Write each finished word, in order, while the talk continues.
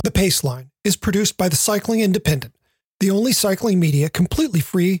The Paceline is produced by the Cycling Independent, the only cycling media completely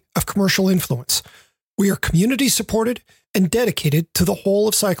free of commercial influence. We are community supported and dedicated to the whole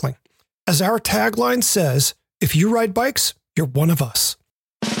of cycling. As our tagline says, if you ride bikes, you're one of us.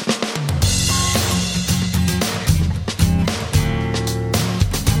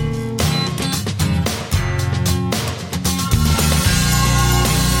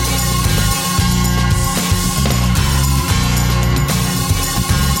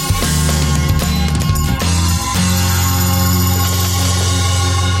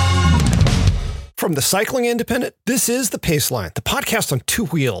 From the Cycling Independent, this is The Paceline, the podcast on two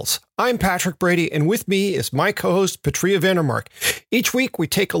wheels. I'm Patrick Brady, and with me is my co-host, Patria Vandermark. Each week, we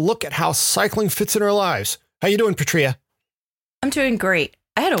take a look at how cycling fits in our lives. How you doing, Patria? I'm doing great.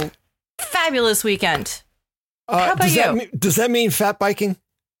 I had a fabulous weekend. How about you? Does that mean fat biking?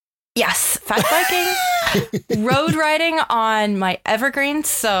 Yes, fat biking, road riding on my Evergreen.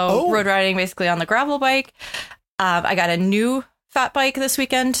 So road riding basically on the gravel bike. I got a new fat bike this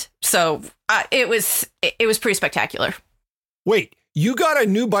weekend, so it was pretty spectacular. Wait, you got a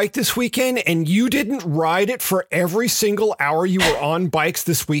new bike this weekend and you didn't ride it for every single hour you were on bikes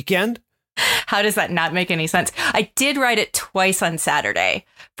this weekend? How does that not make any sense? I did ride it twice on Saturday,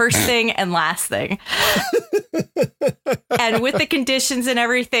 first thing and last thing. And with the conditions and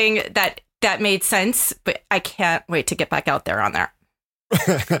everything, that made sense, but I can't wait to get back out there on there.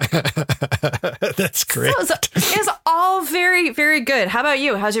 That's great. So it's all very, very good. How about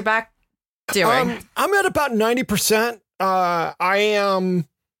you? How's your back doing? I'm at about 90%. I'm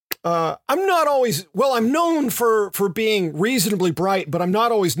not always, well, I'm known for being reasonably bright, but I'm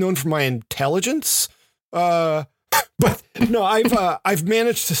not always known for my intelligence. But no, I've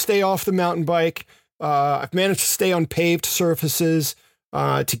managed to stay off the mountain bike. I've managed to stay on paved surfaces,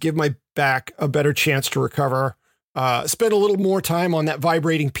 to give my back a better chance to recover. Spend a little more time on that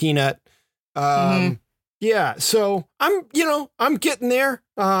vibrating peanut. Yeah, so I'm getting there,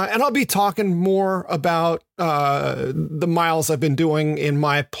 and I'll be talking more about the miles I've been doing in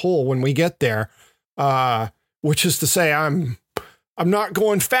my pull when we get there, which is to say I'm not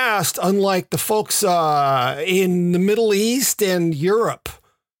going fast, unlike the folks in the Middle East and Europe.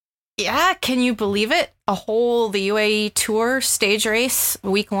 Yeah, can you believe it? The UAE tour stage race, a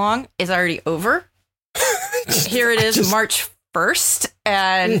week long, is already over. Here it is, March 1st,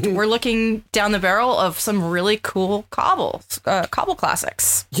 and we're looking down the barrel of some really cool cobble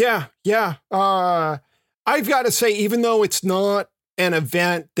classics. Yeah. I've got to say, even though it's not an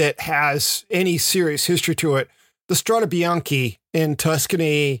event that has any serious history to it, the Strada Bianchi in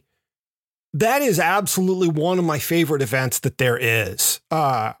Tuscany, that is absolutely one of my favorite events that there is.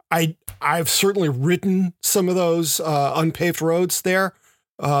 I've certainly ridden some of those unpaved roads there,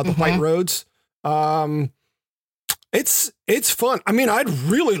 the white roads. It's fun. I mean, I'd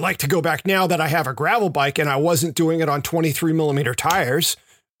really like to go back now that I have a gravel bike and I wasn't doing it on 23 millimeter tires.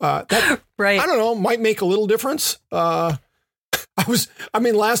 That, right. I don't know, might make a little difference. Last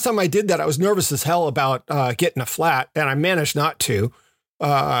time I did that, I was nervous as hell about getting a flat, and I managed not to.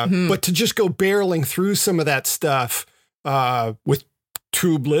 But to just go barreling through some of that stuff with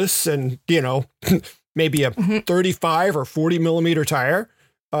tubeless and, maybe a 35 or 40 millimeter tire,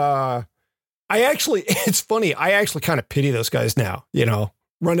 it's funny. I actually kind of pity those guys now,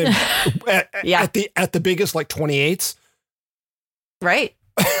 running at the biggest, like 28s. Right.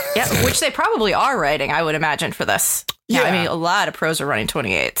 Yeah. Which they probably are riding, I would imagine, for this. Yeah. I mean, a lot of pros are running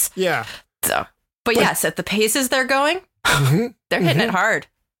 28s. Yeah. So, but yes, at the paces they're going, they're hitting it hard.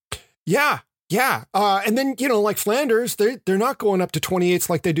 Yeah. Yeah. And then, like Flanders, they're not going up to 28s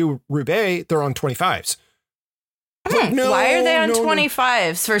like they do Roubaix. They're on 25s. Why are they on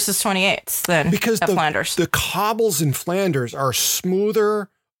 25s versus 28s then? Because Flanders? The cobbles in Flanders are smoother.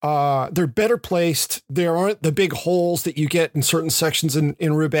 They're better placed. There aren't the big holes that you get in certain sections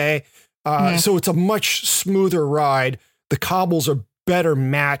in Roubaix. So it's a much smoother ride. The cobbles are better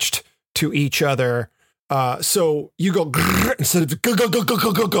matched to each other. So you go instead of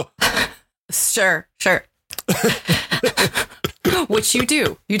go. Sure. Which you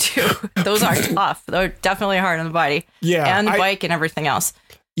do. Those are tough. They're definitely hard on the body. Yeah. And the bike and everything else.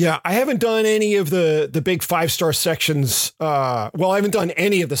 Yeah. I haven't done any of the big 5-star sections. I haven't done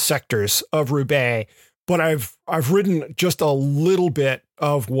any of the sectors of Roubaix, but I've ridden just a little bit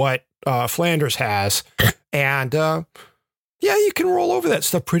of what Flanders has. And you can roll over that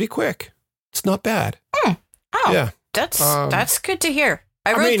stuff pretty quick. It's not bad. Oh, yeah. That's good to hear.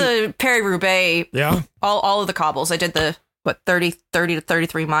 I rode the Paris-Roubaix. Yeah. All of the cobbles. I did the 30 to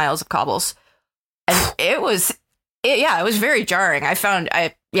 33 miles of cobbles. And it was very jarring. I found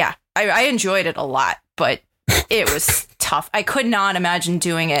I enjoyed it a lot, but it was tough. I could not imagine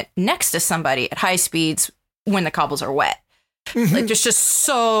doing it next to somebody at high speeds when the cobbles are wet. Mm-hmm. Like there's just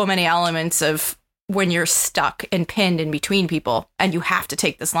so many elements of when you're stuck and pinned in between people and you have to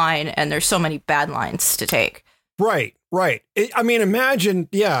take this line and there's so many bad lines to take. Right. I mean, imagine,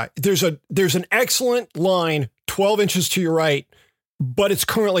 there's an excellent line 12 inches to your right, but it's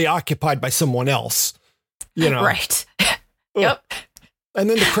currently occupied by someone else, you know? Right. Yep. And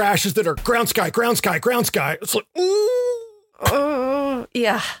then the crashes that are ground sky. It's like, ooh. Oh,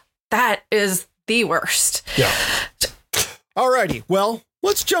 yeah. That is the worst. Yeah. Alrighty. Well,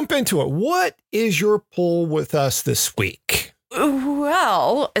 let's jump into it. What is your pull with us this week?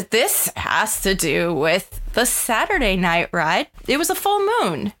 Well, this has to do with the Saturday night ride. It was a full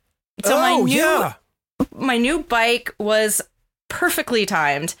moon. So my new bike was perfectly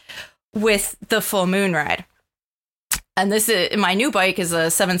timed with the full moon ride. And my new bike is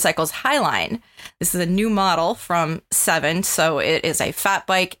a 7 Cycles Highline. This is a new model from 7. So it is a fat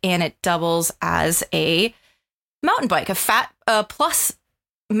bike and it doubles as a mountain bike, a fat plus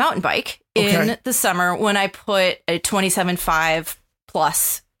mountain bike in the summer when I put a 27.5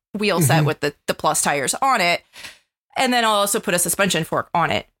 plus wheel set with the plus tires on it. And then I'll also put a suspension fork on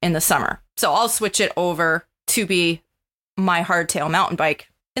it in the summer. So I'll switch it over to be my hardtail mountain bike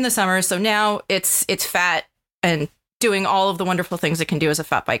in the summer. So now it's fat and doing all of the wonderful things it can do as a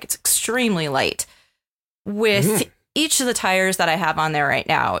fat bike. It's extremely light with each of the tires that I have on there right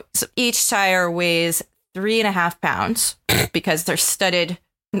now. So each tire weighs 3.5 pounds because they're studded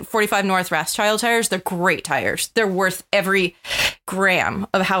 45 North Rothschild tires. They're great tires. They're worth every gram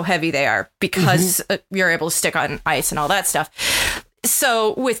of how heavy they are because you're able to stick on ice and all that stuff.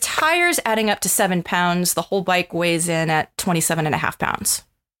 So with tires adding up to 7 pounds, the whole bike weighs in at 27.5 pounds.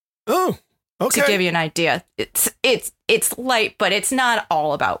 Oh, okay. To give you an idea, it's light, but it's not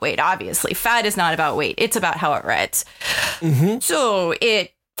all about weight. Obviously, fat is not about weight. It's about how it rides. So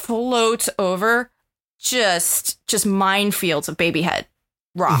it floats over just minefields of baby head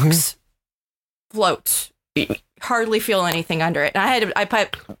rocks. Floats. You hardly feel anything under it. And I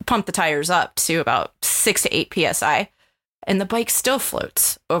pumped the tires up to about 6 to 8 psi, and the bike still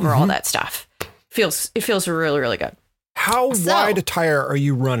floats over all that stuff. It feels really, really good. How wide a tire are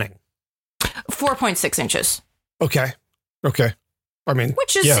you running? 4.6 inches. Okay. I mean,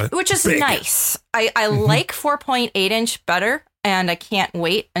 which is big. Nice. I like 4.8 inch better, and I can't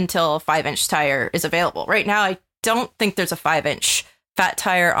wait until a 5-inch tire is available. Right now, I don't think there's a 5-inch fat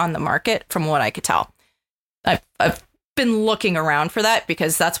tire on the market, from what I could tell. I've been looking around for that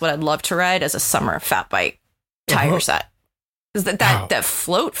because that's what I'd love to ride as a summer fat bike tire set. That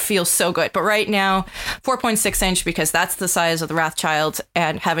float feels so good. But right now, 4.6 inch, because that's the size of the Rothschild,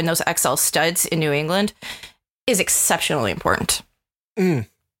 and having those XL studs in New England is exceptionally important.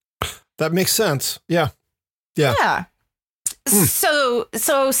 That makes sense. Yeah.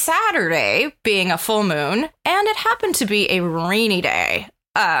 So Saturday being a full moon, and it happened to be a rainy day.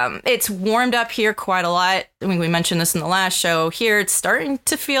 It's warmed up here quite a lot. I mean, we mentioned this in the last show. Here, it's starting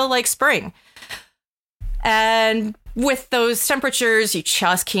to feel like spring. And with those temperatures, you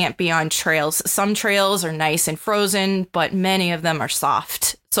just can't be on trails. Some trails are nice and frozen, but many of them are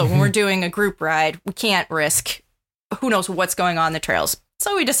soft. So when we're doing a group ride, we can't risk who knows what's going on the trails.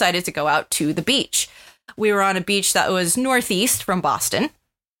 So we decided to go out to the beach. We were on a beach that was northeast from Boston.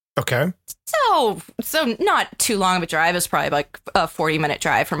 Okay. So not too long of a drive. It was probably like a 40-minute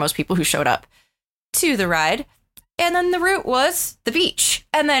drive for most people who showed up to the ride. And then the route was the beach.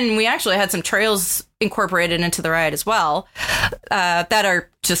 And then we actually had some trails incorporated into the ride as well that are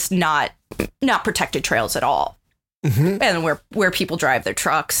just not protected trails at all. And where people drive their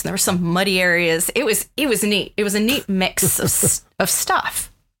trucks. And there were some muddy areas. It was neat. It was a neat mix of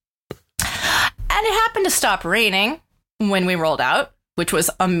stuff. And it happened to stop raining when we rolled out, which was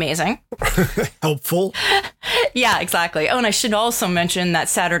amazing. Helpful. Yeah, exactly. Oh, and I should also mention that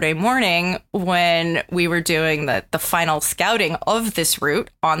Saturday morning when we were doing the final scouting of this route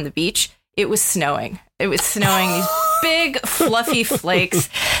on the beach, it was snowing. It was snowing these big, fluffy flakes.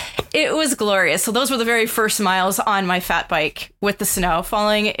 It was glorious. So those were the very first miles on my fat bike with the snow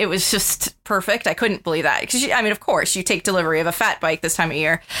falling. It was just perfect. I couldn't believe that. Because, I mean, of course, you take delivery of a fat bike this time of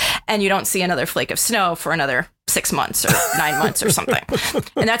year and you don't see another flake of snow for another 6 months or 9 months or something.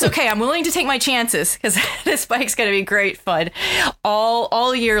 And that's okay. I'm willing to take my chances because this bike's going to be great fun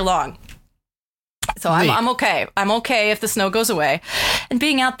all year long. So I'm okay. I'm okay if the snow goes away. And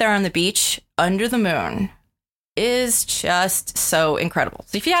being out there on the beach under the moon is just so incredible.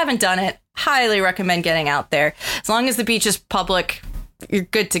 So if you haven't done it, highly recommend getting out there. As long as the beach is public, you're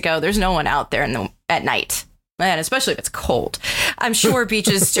good to go. There's no one out there at night and especially if it's cold. I'm sure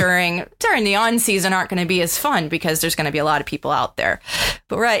beaches during the on season aren't going to be as fun because there's going to be a lot of people out there.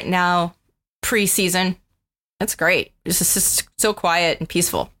 But right now, pre-season, it's great. It's just so quiet and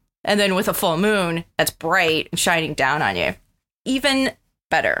peaceful. And then with a full moon that's bright and shining down on you, even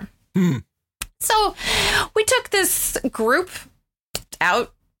better. So we took this group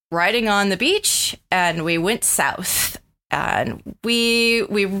out riding on the beach, and we went south. And we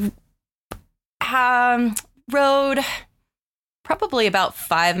rode probably about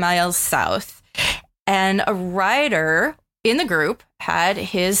 5 miles south, and a rider in the group had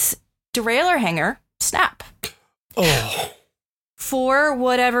his derailleur hanger snap. Oh. For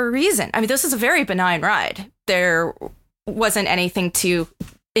whatever reason. I mean, this is a very benign ride. There wasn't anything to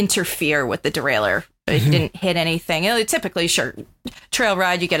interfere with the derailleur. It didn't hit anything. Typically, sure, trail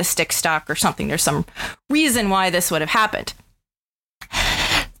ride, you get a stick stock or something. There's some reason why this would have happened.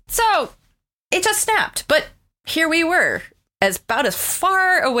 So it just snapped. But here we were, about as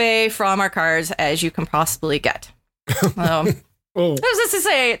far away from our cars as you can possibly get. This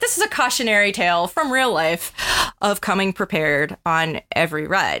is a cautionary tale from real life of coming prepared on every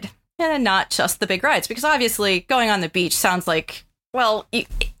ride, and not just the big rides, because obviously going on the beach sounds like, well,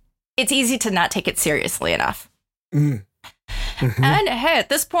 it's easy to not take it seriously enough. And hey, at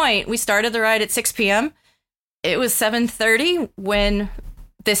this point, we started the ride at 6 p.m. It was 7:30 when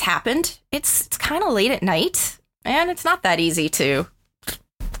this happened. It's kind of late at night, and it's not that easy to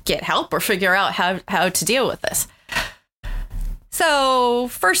get help or figure out how to deal with this. So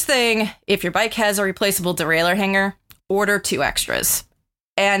first thing, if your bike has a replaceable derailleur hanger, order 2 extras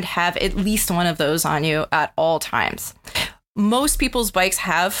and have at least one of those on you at all times. Most people's bikes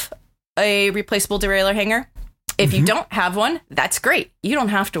have a replaceable derailleur hanger. If you don't have one, that's great. You don't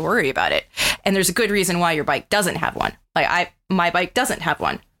have to worry about it. And there's a good reason why your bike doesn't have one. Like my bike doesn't have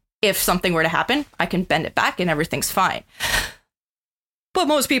one. If something were to happen, I can bend it back and everything's fine. But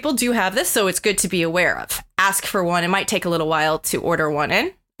most people do have this, so it's good to be aware of. Ask for one. It might take a little while to order one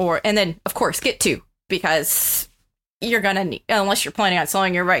in, and then, of course, get 2, because you're going to need, unless you're planning on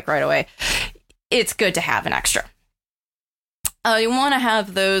selling your bike right away, it's good to have an extra. You want to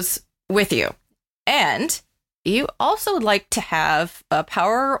have those with you. And you also like to have a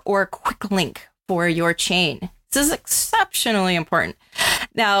power or a quick link for your chain. This is exceptionally important.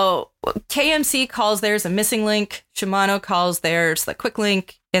 Now, KMC calls theirs a missing link, Shimano calls theirs the quick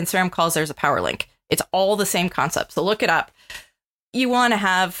link, and SRAM calls theirs a power link. It's all the same concept, so look it up. You want to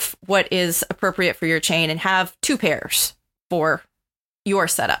have what is appropriate for your chain and have 2 pairs for your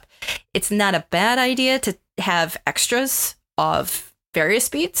setup. It's not a bad idea to have extras of various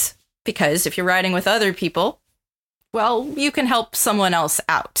speeds, because if you're riding with other people, well, you can help someone else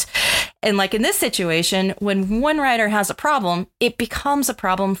out. And like in this situation, when one rider has a problem, it becomes a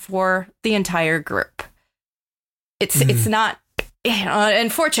problem for the entire group. It's not,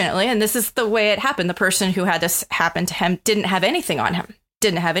 unfortunately, and this is the way it happened. The person who had this happen to him didn't have anything on him,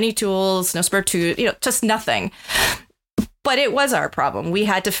 didn't have any tools, no spare tools, just nothing. But it was our problem. We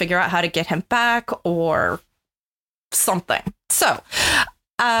had to figure out how to get him back or something. So,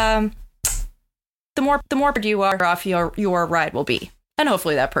 the more you are off your ride will be. And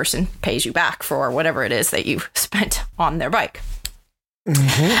hopefully that person pays you back for whatever it is that you spent on their bike.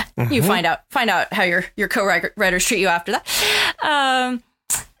 You find out how your co-riders treat you after that.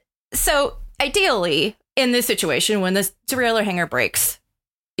 So ideally, in this situation, when this derailleur hanger breaks,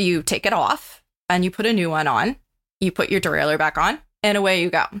 you take it off and you put a new one on. You put your derailleur back on, and away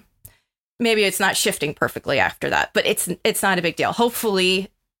you go. Maybe it's not shifting perfectly after that, but it's not a big deal. Hopefully,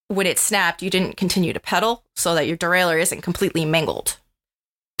 when it snapped, you didn't continue to pedal so that your derailleur isn't completely mangled.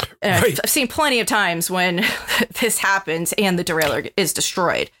 Right. I've seen plenty of times when this happens and the derailleur is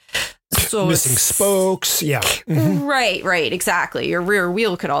destroyed. So missing spokes. Yeah. Right. Exactly. Your rear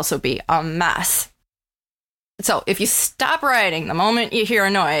wheel could also be a mess. So if you stop riding the moment you hear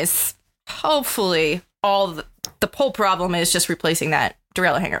a noise, hopefully the whole problem is just replacing that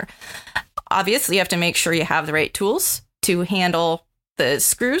derailleur hanger. Obviously, you have to make sure you have the right tools to handle the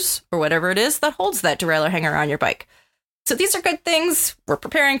screws or whatever it is that holds that derailleur hanger on your bike. So these are good things. We're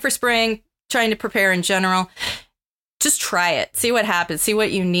preparing for spring, trying to prepare in general. Just try it. See what happens. See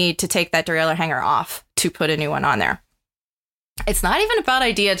what you need to take that derailleur hanger off to put a new one on there. It's not even a bad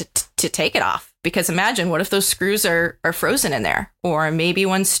idea to take it off, because imagine what if those screws are frozen in there, or maybe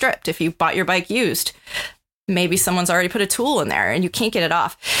one's stripped if you bought your bike used. Maybe someone's already put a tool in there and you can't get it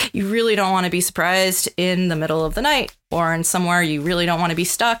off. You really don't want to be surprised in the middle of the night or in somewhere you really don't want to be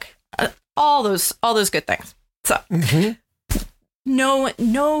stuck. All those good things. So,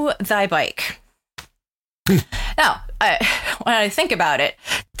 know thy bike. Now, when I think about it,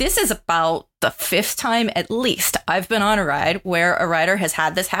 this is about the 5th time at least I've been on a ride where a rider has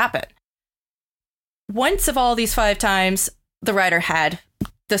had this happen. Once of all these 5 times, the rider had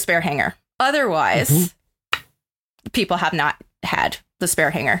the spare hanger. Otherwise, people have not had the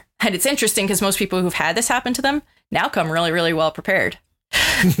spare hanger. And it's interesting because most people who've had this happen to them now come really, really well prepared.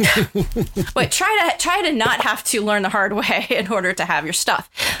 But try to not have to learn the hard way in order to have your stuff.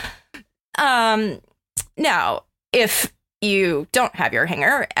 Now, if you don't have your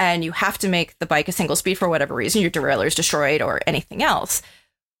hanger and you have to make the bike a single speed for whatever reason, your derailleur is destroyed or anything else,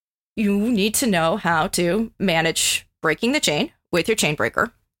 you need to know how to manage breaking the chain with your chain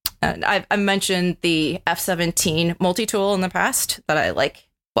breaker. And I mentioned the F17 multi-tool in the past that I like.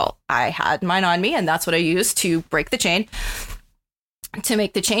 Well, I had mine on me, and that's what I used to break the chain, to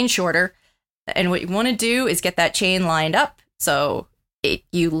make the chain shorter. And what you want to do is get that chain lined up so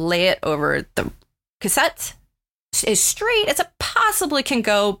you lay it over the cassette as straight as it possibly can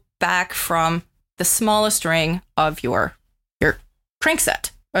go back from the smallest ring of your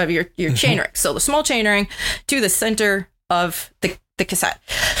crankset, of your chain ring. So the small chain ring to the center of the cassette.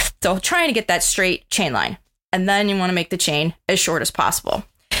 So trying to get that straight chain line. And then you want to make the chain as short as possible.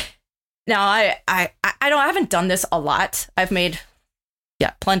 Now, I haven't done this a lot. I've made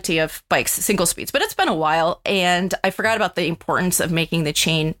plenty of bikes, single speeds, but it's been a while, and I forgot about the importance of making the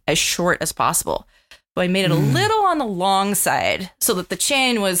chain as short as possible. So I made it a little on the long side so that the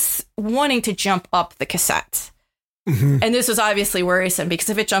chain was wanting to jump up the cassette. And this was obviously worrisome because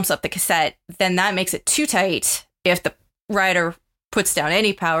if it jumps up the cassette, then that makes it too tight. If the rider puts down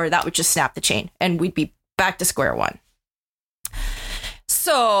any power, that would just snap the chain and we'd be back to square one.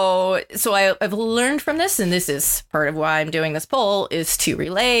 So I've learned from this, and this is part of why I'm doing this poll, is to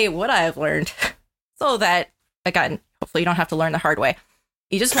relay what I've learned so that, again, hopefully you don't have to learn the hard way.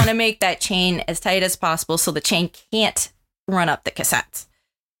 You just want to make that chain as tight as possible so the chain can't run up the cassette.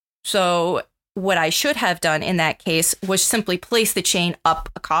 So what I should have done in that case was simply place the chain up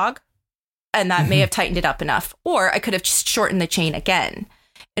a cog, and that may have tightened it up enough. Or I could have just shortened the chain again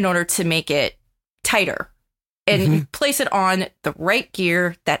in order to make it tighter. And place it on the right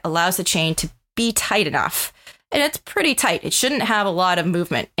gear that allows the chain to be tight enough. And it's pretty tight. It shouldn't have a lot of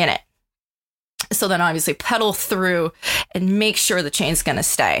movement in it. So then obviously pedal through and make sure the chain's going to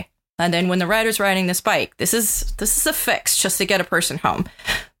stay. And then when the rider's riding this bike, this is a fix just to get a person home.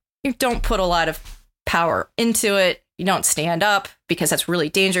 You don't put a lot of power into it. You don't stand up because that's really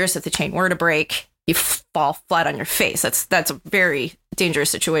dangerous. If the chain were to break, you fall flat on your face. That's a very dangerous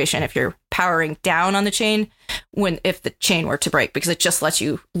situation if you're powering down on the chain if the chain were to break, because it just lets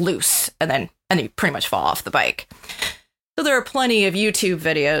you loose and then you pretty much fall off the bike. So there are plenty of YouTube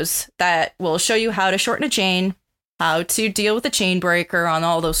videos that will show you how to shorten a chain, how to deal with a chain breaker, on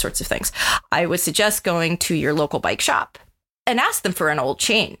all those sorts of things. I would suggest going to your local bike shop and ask them for an old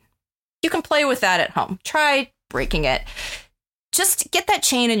chain. You can play with that at home. Try breaking it. Just get that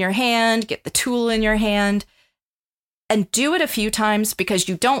chain in your hand, get the tool in your hand, and do it a few times, because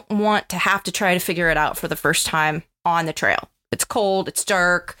you don't want to have to try to figure it out for the first time on the trail. It's cold, it's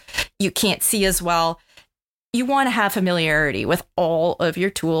dark, you can't see as well. You want to have familiarity with all of your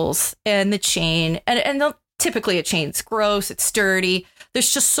tools and the chain. And typically a chain's gross, it's dirty.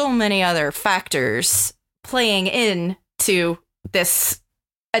 There's just so many other factors playing in to this,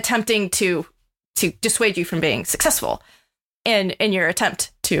 attempting to dissuade you from being successful in your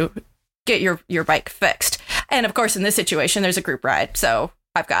attempt to get your bike fixed. And of course, in this situation, there's a group ride. So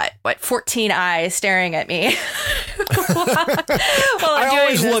I've got, 14 eyes staring at me. I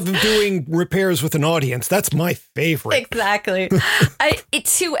always love doing repairs with an audience. That's my favorite. Exactly.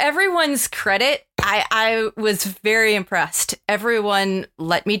 To everyone's credit, I was very impressed. Everyone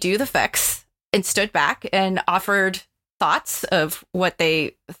let me do the fix and stood back and offered thoughts of what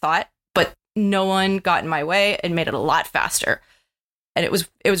they thought, but no one got in my way and made it a lot faster. And it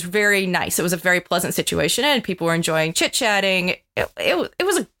was very nice. It was a very pleasant situation, and people were enjoying chit-chatting. It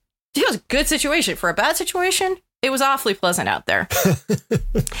was a good situation. For a bad situation, it was awfully pleasant out there.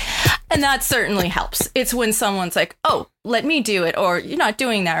 And that certainly helps. It's when someone's like, oh, let me do it, or you're not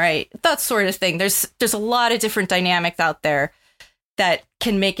doing that right. That sort of thing. There's a lot of different dynamics out there that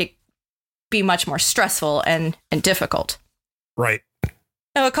can make it be much more stressful and difficult. Right.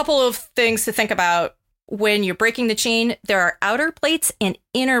 Now, a couple of things to think about. When you're breaking the chain, there are outer plates and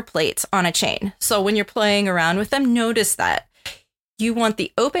inner plates on a chain. So when you're playing around with them, notice that. You want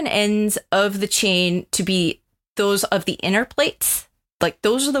the open ends of the chain to be those of the inner plates. Like,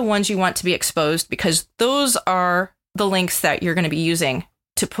 those are the ones you want to be exposed, because those are the links that you're going to be using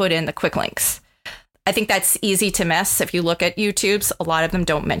to put in the quick links. I think that's easy to miss. If you look at YouTube's, a lot of them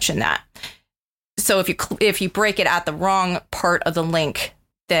don't mention that. So if you break it at the wrong part of the link,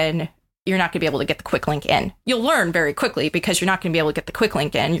 then you're not going to be able to get the quick link in. You'll learn very quickly because you're not going to be able to get the quick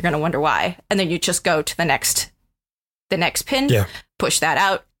link in. You're going to wonder why. And then you just go to the next pin, push that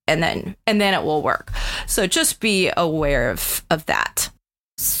out, and then it will work. So just be aware of that.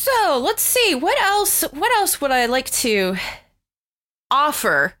 So let's see, what else would I like to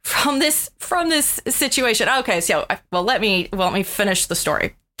offer from this situation? Okay, so let me finish the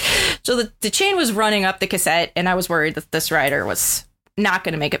story. So the chain was running up the cassette, and I was worried that this rider was not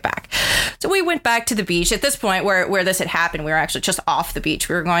going to make it back. So we went back to the beach. At this point where this had happened, we were actually just off the beach.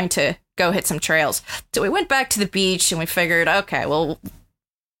 We were going to go hit some trails. So we went back to the beach and we figured, okay, well,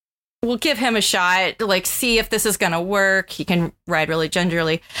 we'll give him a shot, like see if this is going to work. He can ride really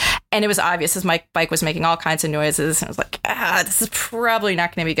gingerly. And it was obvious his bike was making all kinds of noises. And I was like, this is probably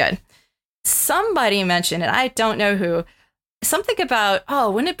not going to be good. Somebody mentioned, and I don't know who, something about,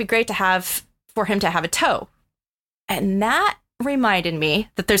 wouldn't it be great for him to have a tow? And that reminded me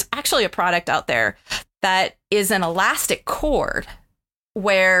that there's actually a product out there that is an elastic cord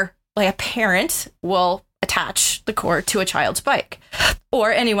where like a parent will attach the cord to a child's bike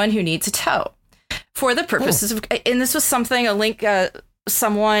or anyone who needs a tow for the purposes of, and this was something one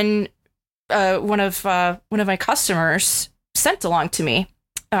of my customers sent along to me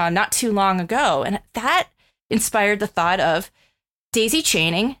not too long ago, and that inspired the thought of daisy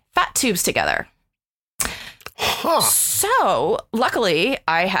chaining fat tubes together. So luckily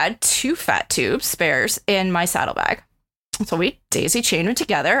I had 2 fat tube spares in my saddlebag. So we daisy chained them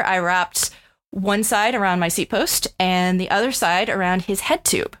together. I wrapped one side around my seat post and the other side around his head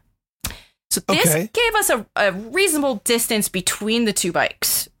tube. So this gave us a reasonable distance between the 2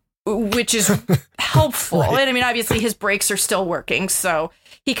 bikes, which is helpful. Right. And I mean, obviously his brakes are still working, so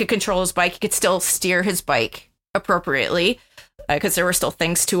he could control his bike. He could still steer his bike appropriately because there were still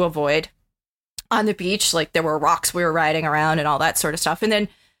things to avoid on the beach. Like there were rocks we were riding around and all that sort of stuff. And then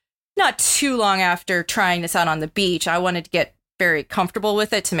not too long after trying this out on the beach, I wanted to get very comfortable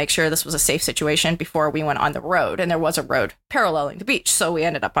with it to make sure this was a safe situation before we went on the road. And there was a road paralleling the beach, so we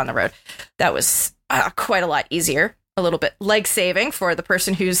ended up on the road. That was quite a lot easier, a little bit leg saving for the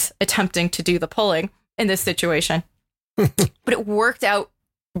person who's attempting to do the pulling in this situation. But it worked out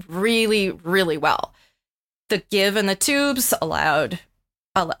really, really well. The give in the tubes allowed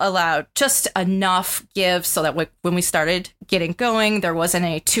just enough give so that when we started getting going, there wasn't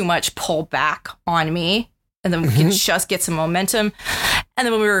any too much pull back on me. And then we could just get some momentum. And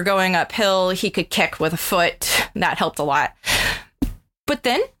then when we were going uphill, he could kick with a foot. And that helped a lot. But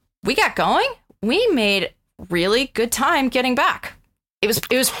then we got going. We made really good time getting back. It was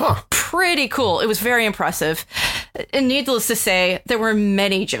pretty cool. It was very impressive. And needless to say, there were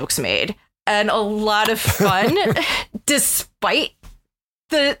many jokes made and a lot of fun despite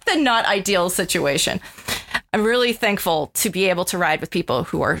the not ideal situation. I'm really thankful to be able to ride with people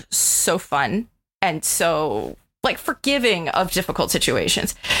who are so fun and so like forgiving of difficult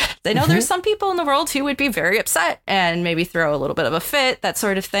situations. I know there's some people in the world who would be very upset and maybe throw a little bit of a fit, that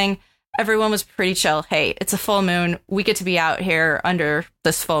sort of thing. Everyone was pretty chill. Hey, it's a full moon. We get to be out here under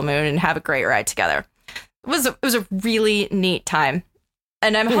this full moon and have a great ride together. It was a really neat time.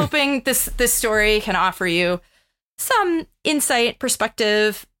 And I'm hoping this story can offer you some insight,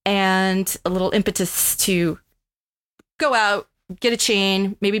 perspective, and a little impetus to go out, get a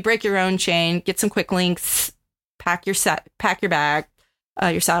chain, maybe break your own chain, get some quick links, pack your bag,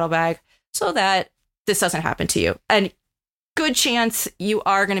 your saddlebag, so that this doesn't happen to you. And good chance you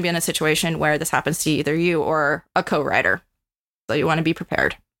are going to be in a situation where this happens to either you or a co-rider. So you want to be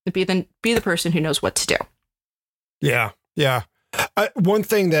prepared. Be the person who knows what to do. Yeah. One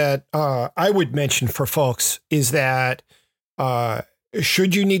thing that I would mention for folks is that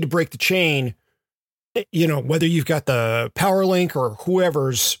should you need to break the chain, whether you've got the power link or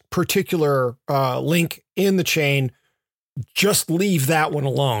whoever's particular link in the chain, just leave that one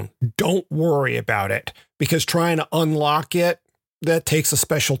alone. Don't worry about it, because trying to unlock it, that takes a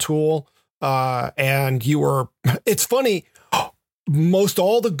special tool. It's funny, most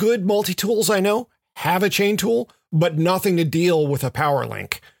all the good multi-tools I know have a chain tool, but nothing to deal with a power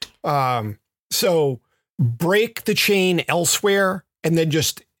link. So break the chain elsewhere, and then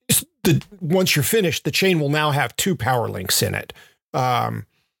once you're finished, the chain will now have 2 power links in it.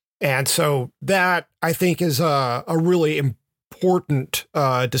 And so that, I think, is a really important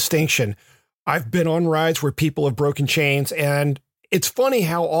distinction. I've been on rides where people have broken chains, and it's funny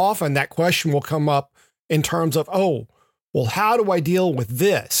how often that question will come up in terms of, how do I deal with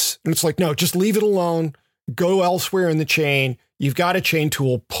this? And it's like, no, just leave it alone. Go elsewhere in the chain. You've got a chain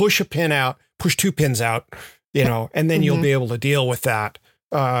tool, push 2 pins out, and then you'll be able to deal with that.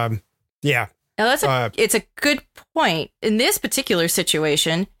 Yeah. Now it's a good point. In this particular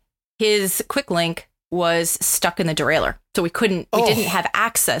situation, his quick link was stuck in the derailleur. So we didn't have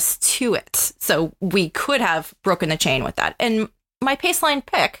access to it. So we could have broken the chain with that. And my Paceline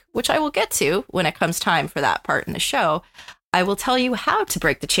pick, which I will get to when it comes time for that part in the show, I will tell you how to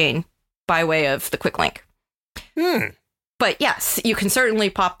break the chain by way of the quick link. But yes, you can certainly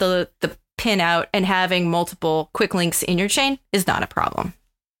pop the pin out, and having multiple quick links in your chain is not a problem.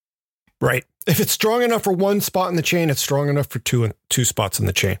 Right. If it's strong enough for one spot in the chain, it's strong enough for two spots in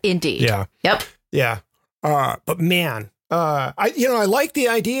the chain. Indeed. Yeah. Yep. Yeah. But man, I like the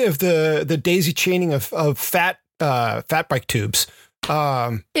idea of the daisy chaining of fat bike tubes.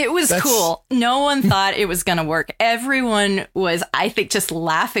 It was cool. No one thought it was going to work. Everyone was, I think, just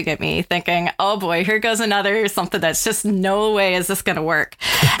laughing at me, thinking, "Oh boy, here goes another something that's just no way is this going to work."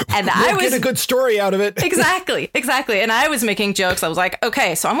 And I was get a good story out of it. Exactly. And I was making jokes. I was like,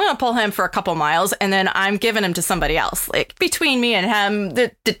 "Okay, so I'm going to pull him for a couple miles, and then I'm giving him to somebody else." Like between me and him,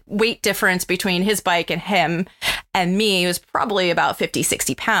 the weight difference between his bike and him and me was probably about 50,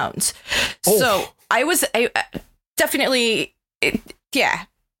 60 pounds. Oh. So I definitely.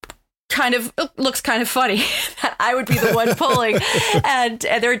 Kind of looks kind of funny that I would be the one pulling, and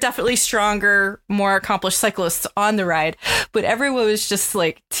there are definitely stronger, more accomplished cyclists on the ride, but everyone was just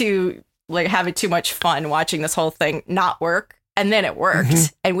having too much fun watching this whole thing not work, and then it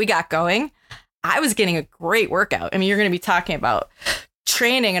worked, and we got going. I was getting a great workout. I mean, you're going to be talking about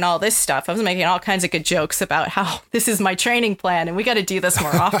training and all this stuff. I was making all kinds of good jokes about how this is my training plan, and we got to do this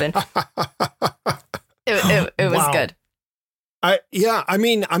more often. It was good. I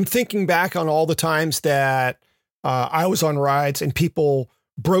mean, I'm thinking back on all the times that I was on rides and people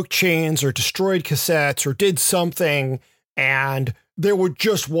broke chains or destroyed cassettes or did something, and there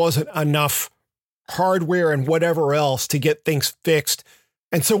just wasn't enough hardware and whatever else to get things fixed.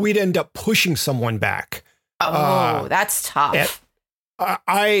 And so we'd end up pushing someone back. Oh, that's tough.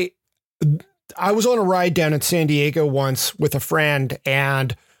 I was on a ride down in San Diego once with a friend,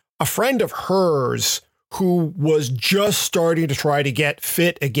 and a friend of hers who was just starting to try to get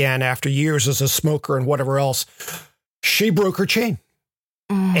fit again after years as a smoker and whatever else, she broke her chain.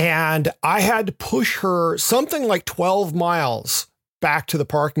 And I had to push her something like 12 miles back to the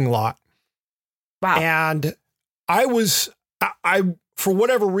parking lot. Wow. And I for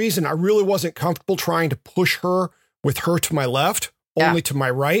whatever reason, I really wasn't comfortable trying to push her with her to my left, only to my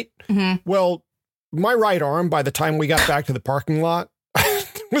right. Mm-hmm. Well, my right arm, by the time we got back to the parking lot,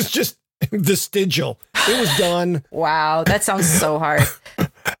 was just vestigial. It was done. Wow, that sounds so hard.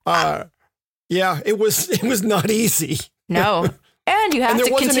 Yeah, it was not easy. No. And you have to continue. And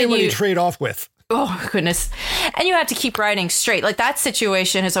there wasn't anybody to trade off with. Oh, goodness. And you have to keep riding straight. Like, that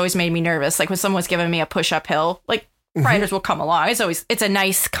situation has always made me nervous. Like, when someone's giving me a push uphill, like, riders will come along. It's a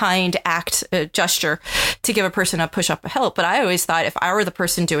nice, kind act, gesture to give a person a push up a hill. But I always thought if I were the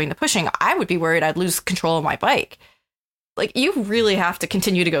person doing the pushing, I would be worried I'd lose control of my bike. Like, you really have to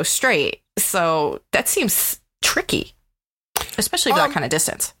continue to go straight. So that seems tricky, especially for that kind of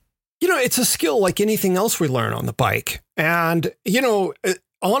distance. It's a skill like anything else we learn on the bike. And,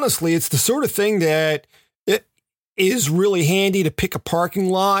 honestly, it's the sort of thing that it is really handy to pick a parking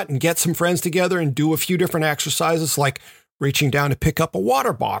lot and get some friends together and do a few different exercises, like reaching down to pick up a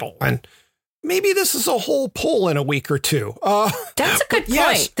water bottle. And maybe this is a whole pull in a week or two. That's a good point.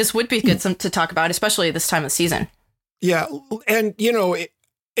 Yes. This would be good to talk about, especially this time of season. Yeah. And,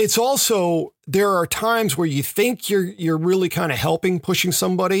 it's also, there are times where you think you're really kind of pushing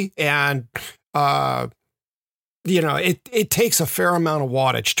somebody, and, it takes a fair amount of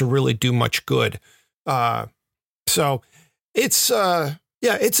wattage to really do much good. So it's a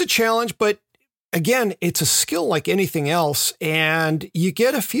challenge, but again, it's a skill like anything else, and you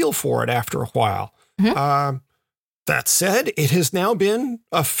get a feel for it after a while. Mm-hmm. That said, it has now been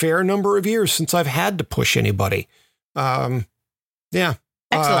a fair number of years since I've had to push anybody. Yeah.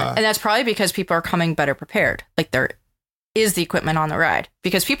 Excellent. And that's probably because people are coming better prepared. Like, there is the equipment on the ride,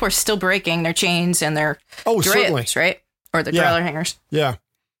 because people are still breaking their chains and their derailleurs, right? Or the derailleur hangers. Yeah.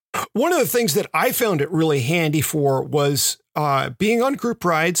 One of the things that I found it really handy for was being on group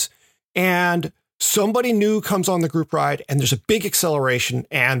rides, and somebody new comes on the group ride and there's a big acceleration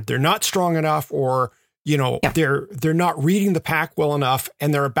and they're not strong enough, or, they're not reading the pack well enough,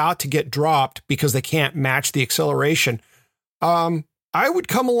 and they're about to get dropped because they can't match the acceleration. I would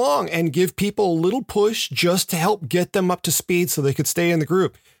come along and give people a little push just to help get them up to speed so they could stay in the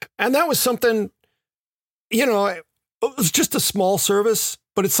group. And that was something, it was just a small service,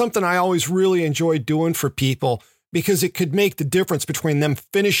 but it's something I always really enjoyed doing for people, because it could make the difference between them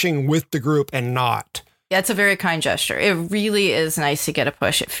finishing with the group and not. Yeah, it's a very kind gesture. It really is nice to get a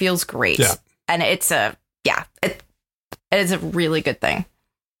push. It feels great. Yeah. And it's a really good thing.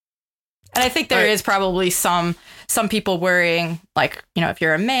 And I think there is probably some people worrying, like, if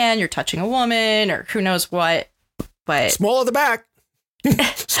you're a man, you're touching a woman or who knows what. But small of the back.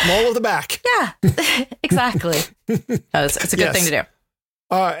 Small of the back. Yeah, exactly. It's a good thing to do.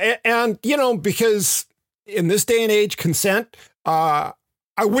 And, because in this day and age, consent, I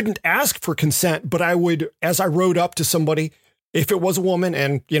wouldn't ask for consent, but I would, as I rode up to somebody, if it was a woman,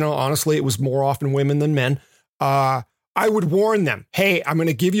 and, honestly, it was more often women than men, I would warn them, hey, I'm going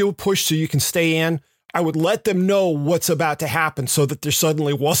to give you a push so you can stay in. I would let them know what's about to happen so that there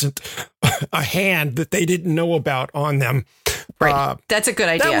suddenly wasn't a hand that they didn't know about on them. Right. That's a good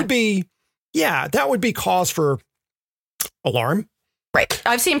idea. That would be cause for alarm. Right.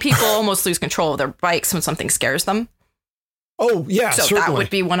 I've seen people almost lose control of their bikes when something scares them. Oh, yeah, so certainly. That would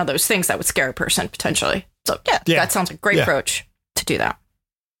be one of those things that would scare a person potentially. So, that sounds like a great approach to do that.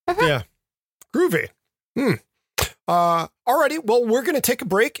 Yeah. Groovy. Alrighty, well, we're going to take a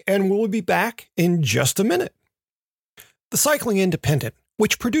break and we'll be back in just a minute. The Cycling Independent,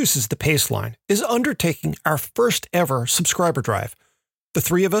 which produces the Paceline, is undertaking our first ever subscriber drive. The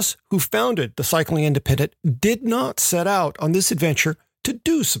three of us who founded the Cycling Independent did not set out on this adventure to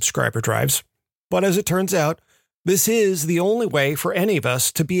do subscriber drives, but as it turns out, this is the only way for any of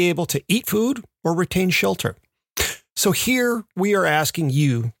us to be able to eat food or retain shelter. So here we are asking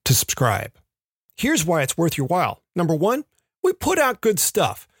you to subscribe. Here's why it's worth your while. Number one, we put out good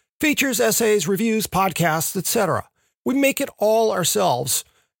stuff. Features, essays, reviews, podcasts, etc. We make it all ourselves,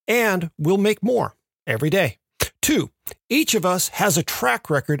 and we'll make more every day. Two, each of us has a track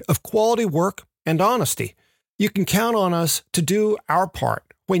record of quality work and honesty. You can count on us to do our part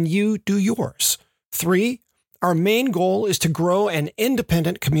when you do yours. Three, our main goal is to grow an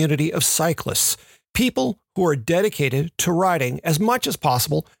independent community of cyclists, people who are dedicated to riding as much as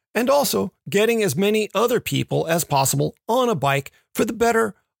possible and also getting as many other people as possible on a bike for the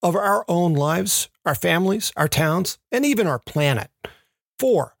better of our own lives, our families, our towns, and even our planet.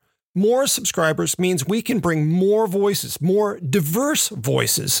 4, more subscribers means we can bring more voices, more diverse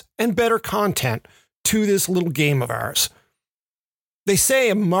voices, and better content to this little game of ours. They say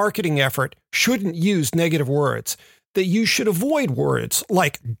a marketing effort shouldn't use negative words, that you should avoid words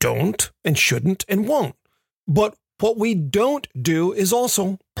like don't and shouldn't and won't. But what we don't do is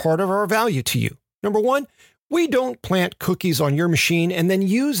also part of our value to you. Number one, we don't plant cookies on your machine and then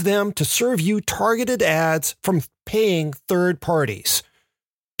use them to serve you targeted ads from paying third parties.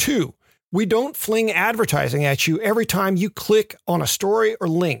 2, we don't fling advertising at you every time you click on a story or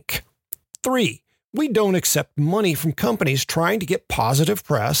link. 3, we don't accept money from companies trying to get positive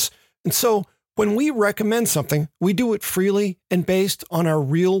press. And so when we recommend something, we do it freely and based on our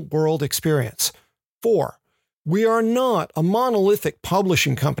real world experience. 4, we are not a monolithic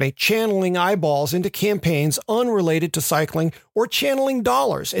publishing company channeling eyeballs into campaigns unrelated to cycling or channeling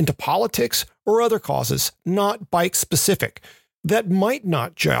dollars into politics or other causes not bike specific that might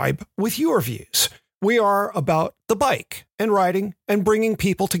not jibe with your views. We are about the bike and riding and bringing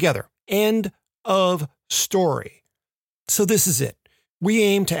people together. End of story. So this is it. We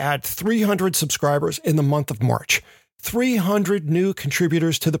aim to add 300 subscribers in the month of March. 300 new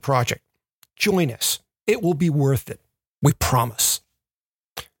contributors to the project. Join us. It will be worth it. We promise.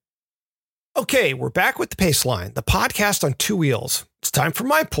 Okay, we're back with the Paceline, the podcast on 2 wheels. It's time for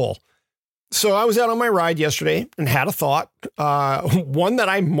my pull. So I was out on my ride yesterday and had a thought, one that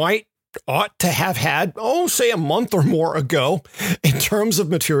I ought to have had, say a month or more ago in terms of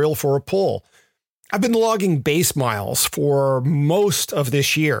material for a pull. I've been logging base miles for most of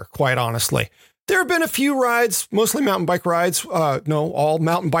this year, quite honestly. There have been a few rides, mostly mountain bike rides, all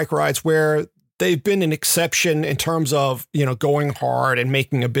mountain bike rides where they've been an exception in terms of, going hard and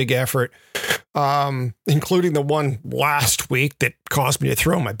making a big effort, including the one last week that caused me to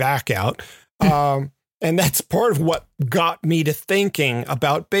throw my back out. And that's part of what got me to thinking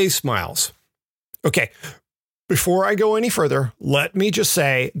about base miles. Okay, before I go any further, let me just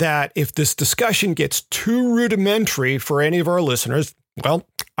say that if this discussion gets too rudimentary for any of our listeners, well,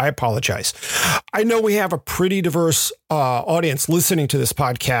 I apologize. I know we have a pretty diverse audience listening to this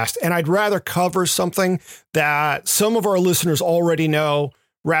podcast, and I'd rather cover something that some of our listeners already know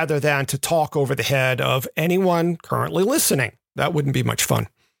rather than to talk over the head of anyone currently listening. That wouldn't be much fun.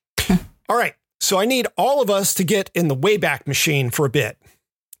 All right, so I need all of us to get in the Wayback Machine for a bit.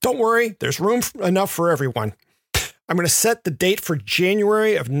 Don't worry, there's room enough for everyone. I'm going to set the date for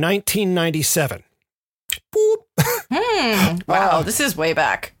January of 1997. Boop. Wow, this is way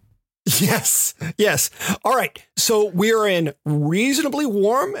back. Yes. All right. So we're in reasonably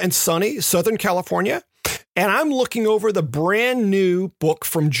warm and sunny Southern California, and I'm looking over the brand new book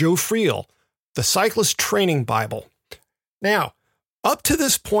from Joe Friel, The Cyclist Training Bible. Now, Up to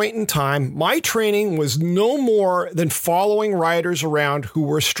this point in time, my training was no more than following riders around who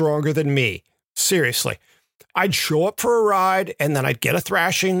were stronger than me. Seriously. I'd show up for a ride and then I'd get a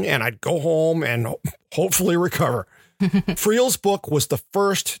thrashing and I'd go home and hopefully recover. Friel's book was the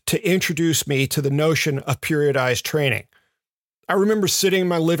first to introduce me to the notion of periodized training. I remember sitting in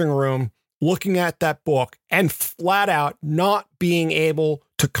my living room looking at that book and flat out not being able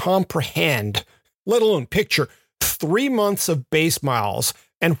to comprehend, let alone picture, 3 months of base miles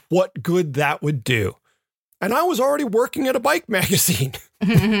and what good that would do. And I was already working at a bike magazine.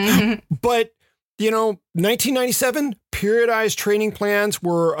 But, 1997, periodized training plans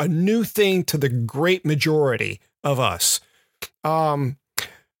were a new thing to the great majority of us.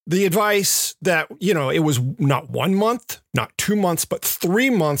 The advice that, it was not 1 month, not 2 months, but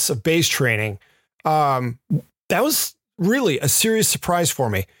 3 months of base training. That was really a serious surprise for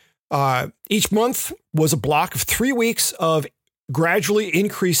me. Each month was a block of 3 weeks of gradually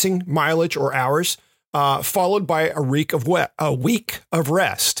increasing mileage or hours, followed by a week of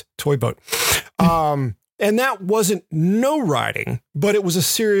rest. Toy boat. And that wasn't no riding, but it was a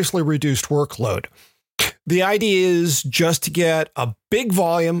seriously reduced workload. The idea is just to get a big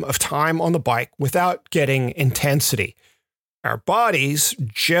volume of time on the bike without getting intensity. Our bodies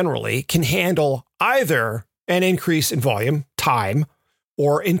generally can handle either an increase in volume, time,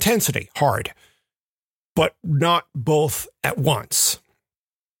 or intensity, hard, but not both at once.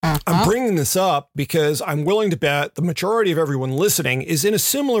 I'm bringing this up because I'm willing to bet the majority of everyone listening is in a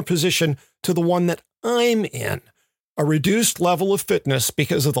similar position to the one that I'm in. A reduced level of fitness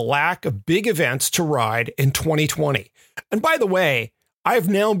because of the lack of big events to ride in 2020. And by the way, I've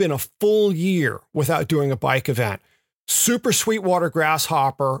now been a full year without doing a bike event. Super Sweetwater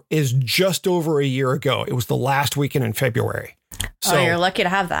Grasshopper is just over a year ago. It was the last weekend in February. So, you're lucky to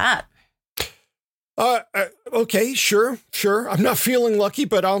have that. Okay, sure. I'm not feeling lucky,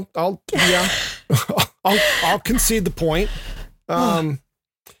 but I'll concede the point.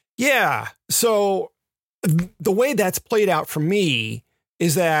 Yeah. So the way that's played out for me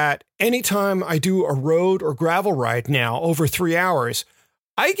is that anytime I do a road or gravel ride now over 3 hours,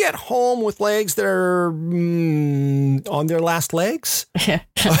 I get home with legs that are on their last legs. Yeah.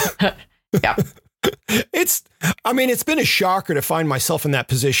 It's been a shocker to find myself in that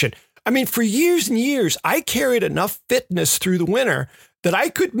position. For years and years, I carried enough fitness through the winter that I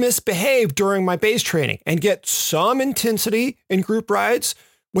could misbehave during my base training and get some intensity in group rides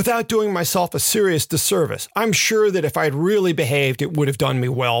without doing myself a serious disservice. I'm sure that if I'd really behaved, it would have done me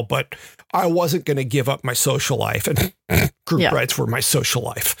well, but I wasn't going to give up my social life, and group rides were my social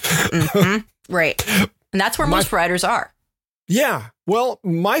life. Right. And that's where most riders are. Yeah. Well,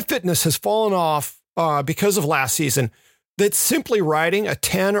 my fitness has fallen off because of last season. That simply riding a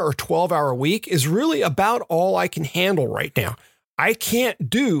 10 or 12 hour week is really about all I can handle right now. I can't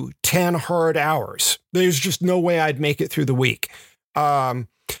do 10 hard hours. There's just no way I'd make it through the week.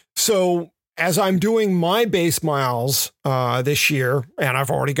 So as I'm doing my base miles this year, and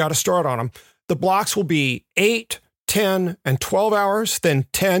I've already got to start on them, the blocks will be 8, 10, and 12 hours, then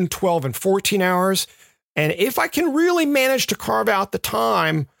 10, 12, and 14 hours. And if I can really manage to carve out the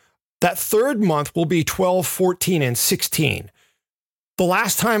time, that third month will be 12, 14, and 16. The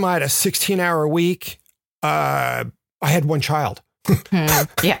last time I had a 16-hour week, I had one child.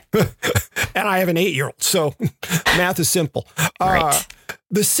 Yeah. And I have an 8-year-old, so math is simple. Right.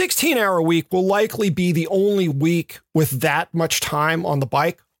 The 16-hour week will likely be the only week with that much time on the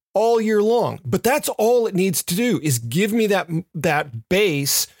bike all year long. But that's all it needs to do is give me that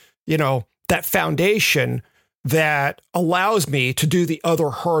base, that foundation that allows me to do the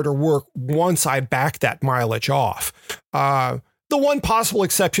other harder work once I back that mileage off. The one possible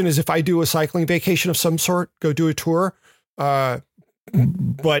exception is if I do a cycling vacation of some sort, go do a tour. But,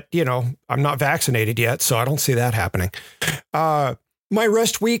 I'm not vaccinated yet, so I don't see that happening. My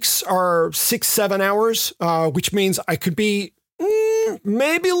rest weeks are 6-7 hours, which means I could be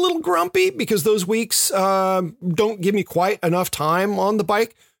maybe a little grumpy because those weeks don't give me quite enough time on the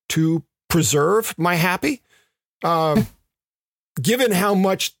bike to preserve my happy. Given how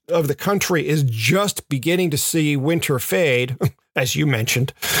much of the country is just beginning to see winter fade, as you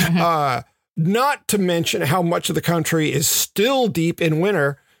mentioned, not to mention how much of the country is still deep in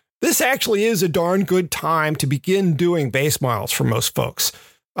winter, this actually is a darn good time to begin doing base miles for most folks.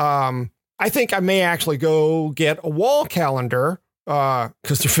 I think I may actually go get a wall calendar because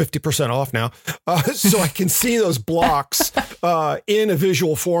they're 50% off now, so I can see those blocks in a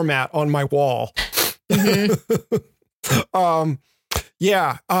visual format on my wall. But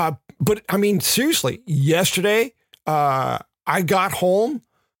seriously, yesterday, I got home,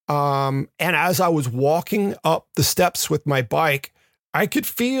 and as I was walking up the steps with my bike, I could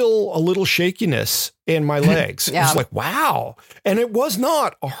feel a little shakiness in my legs. It was like, wow. And it was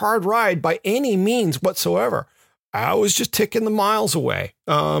not a hard ride by any means whatsoever. I was just ticking the miles away.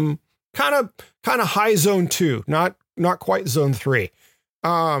 Kind of high zone 2, not quite zone 3.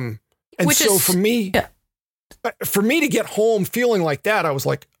 And which so is, for me to get home feeling like that, I was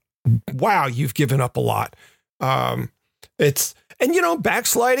like, wow, you've given up a lot.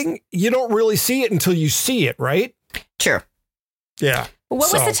 Backsliding, you don't really see it until you see it, right? True. Yeah.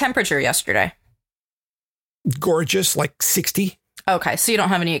 What was the temperature yesterday? Gorgeous, like 60. Okay, so you don't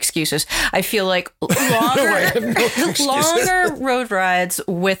have any excuses. I feel like No longer road rides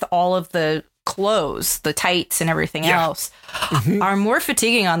with all of the clothes, the tights and everything else are more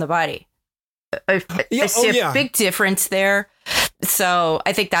fatiguing on the body. I see a big difference there. So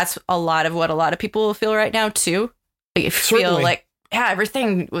I think that's a lot of what a lot of people will feel right now, too. You feel like,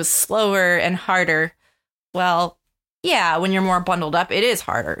 everything was slower and harder. Well, yeah, when you're more bundled up, it is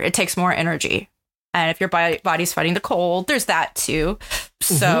harder. It takes more energy. And if your body's fighting the cold, there's that, too.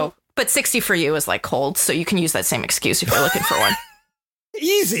 So, but 60 for you is like cold. So you can use that same excuse if you're looking for one.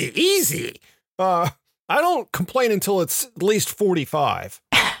 Easy. I don't complain until it's at least 45,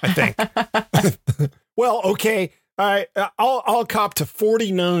 I think. Well, okay. I'll cop to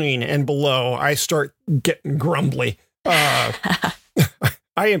 49 and below. I start getting grumbly. I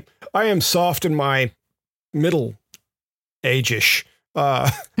am soft in my middle age-ish.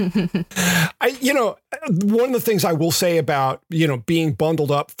 One of the things I will say about, being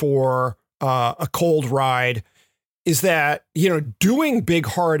bundled up for a cold ride is that, doing big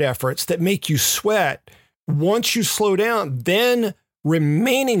hard efforts that make you sweat, once you slow down, then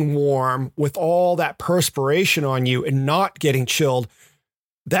remaining warm with all that perspiration on you and not getting chilled,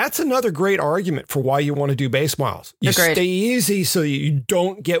 that's another great argument for why you want to do base miles. You stay easy so you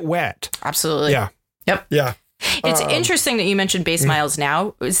don't get wet. Absolutely. Yeah. Yep. Yeah. It's interesting that you mentioned base miles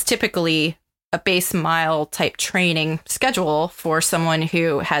now. It's typically a base mile type training schedule for someone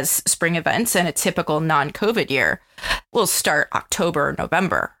who has spring events, and a typical non-COVID year will start October,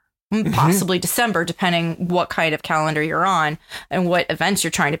 November, possibly December, depending what kind of calendar you're on and what events you're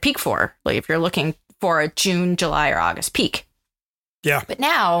trying to peak for. Like if you're looking for a June, July, or August peak. Yeah. But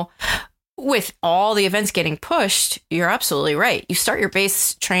now, with all the events getting pushed, you're absolutely right. You start your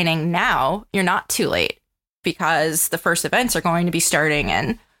base training now, you're not too late, because the first events are going to be starting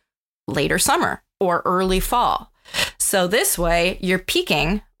in later summer or early fall. So this way, you're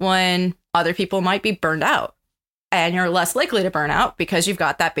peaking when other people might be burned out, and you're less likely to burn out because you've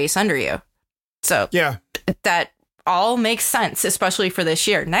got that base under you. So that all makes sense, especially for this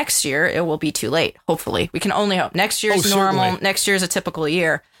year. Next year, it will be too late. Hopefully, we can only hope. Next year's normal. Certainly. Next year's a typical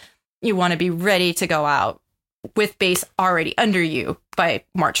year. You want to be ready to go out with base already under you by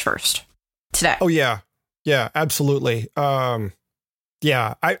March 1st. Today. Oh, yeah. Yeah, absolutely. I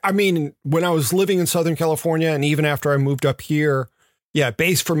mean, when I was living in Southern California and even after I moved up here,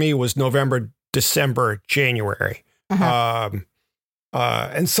 base for me was November, December, January. And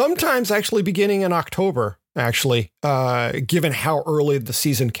sometimes actually beginning in October, given how early the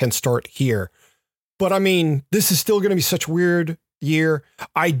season can start here. But I mean, this is still going to be such a weird year.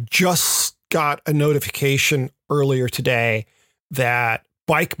 I just got a notification earlier today that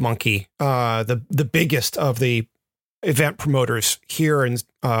Bike Monkey, the biggest of the event promoters here in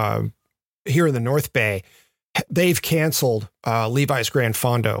the North Bay, they've canceled Levi's Grand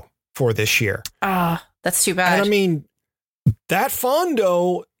Fondo for this year. That's too bad. And I mean, that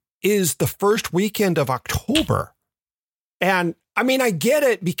Fondo is the first weekend of October. And I mean, I get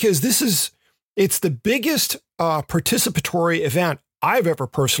it because it's the biggest participatory event I've ever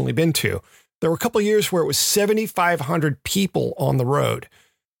personally been to. There were a couple of years where it was 7,500 people on the road.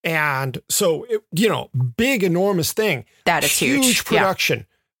 And so, big, enormous thing. That is huge production.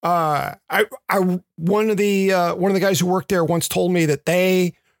 Yeah. One of the guys who worked there once told me that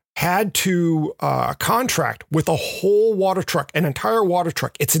they had to contract with a whole water truck, an entire water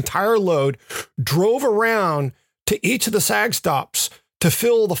truck, its entire load, drove around to each of the SAG stops to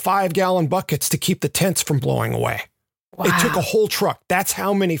fill the 5-gallon buckets to keep the tents from blowing away. Wow. It took a whole truck. That's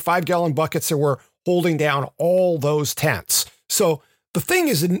how many 5-gallon buckets there were holding down all those tents. So the thing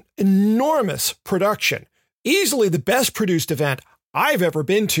is an enormous production, easily the best produced event I've ever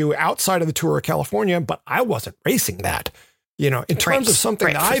been to outside of the Tour of California, but I wasn't racing that. In terms of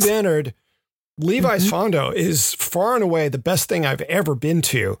something that I've entered, Levi's Fondo is far and away the best thing I've ever been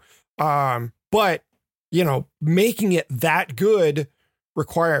to. But, making it that good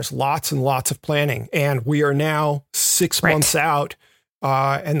requires lots and lots of planning. And we are now 6 months out,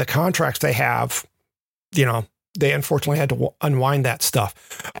 and the contracts they have, they unfortunately had to unwind that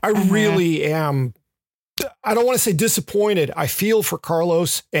stuff. I really am. I don't want to say disappointed. I feel for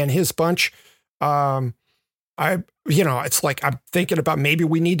Carlos and his bunch. It's like I'm thinking about maybe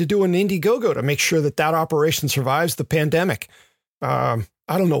we need to do an Indiegogo to make sure that operation survives the pandemic. I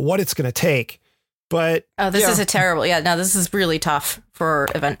don't know what it's going to take, but this is a terrible. Yeah, no, this is really tough for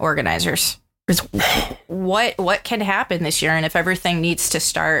event organizers. What can happen this year, and if everything needs to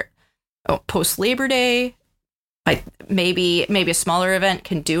start post Labor Day, like maybe a smaller event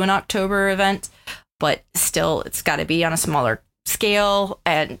can do an October event, but still it's got to be on a smaller scale,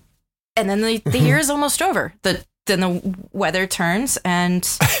 and then the year is almost over. Then the weather turns, and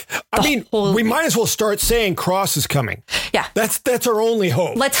we might as well start saying Cross is coming. Yeah, that's our only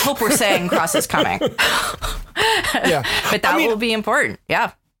hope. Let's hope we're saying Cross is coming. Yeah, but that will be important.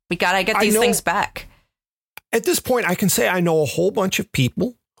 Yeah, we gotta get these things back. At this point, I can say I know a whole bunch of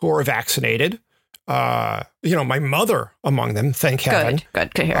people who are vaccinated. My mother among them, thank heaven.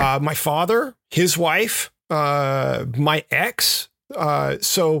 Good to hear. My father, his wife, my ex.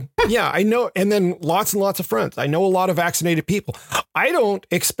 So yeah, I know. And then lots and lots of friends. I know a lot of vaccinated people. I don't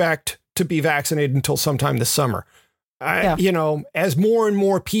expect to be vaccinated until sometime this summer. As more and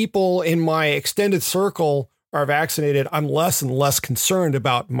more people in my extended circle are vaccinated, I'm less and less concerned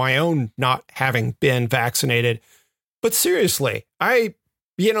about my own not having been vaccinated. But seriously,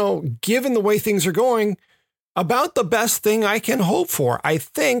 given the way things are going, about the best thing I can hope for, I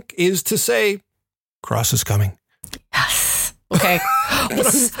think, is to say, Cross is coming. Yes. Okay.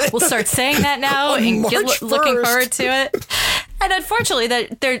 We'll start saying that now and looking forward to it. And unfortunately,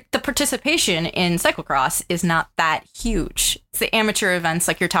 the participation in cyclocross is not that huge. It's the amateur events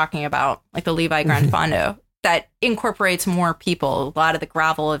like you're talking about, like the Levi Grand Fondo, that incorporates more people. A lot of the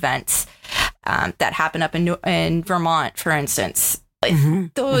gravel events that happen up in Vermont, for instance.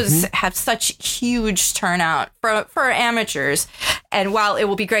 Those have such huge turnout for amateurs. And while it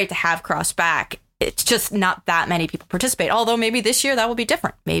will be great to have cross back, it's just not that many people participate. Although maybe this year that will be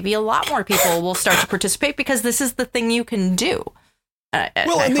different. Maybe a lot more people will start to participate because this is the thing you can do. And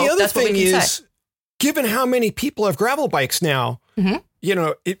the other thing is, given how many people have gravel bikes now,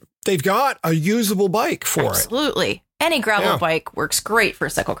 they've got a usable bike for it. Absolutely. Any gravel bike works great for a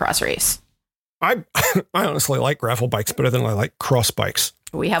cyclocross race. I honestly like gravel bikes better than I like cross bikes.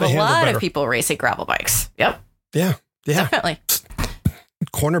 We have a lot of people racing gravel bikes. Yep. Yeah. Definitely.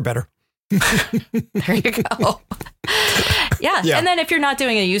 Corner better. There you go. Yeah. And then if you're not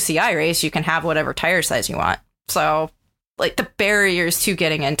doing a UCI race, you can have whatever tire size you want. So like the barriers to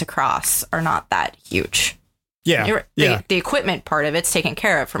getting into cross are not that huge. Yeah. The equipment part of it's taken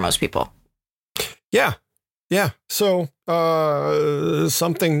care of for most people. Yeah. Yeah. So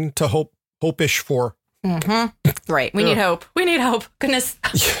something to hope-ish for. Right. We need hope. Goodness.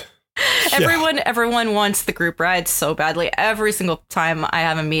 Everyone wants the group ride so badly. Every single time I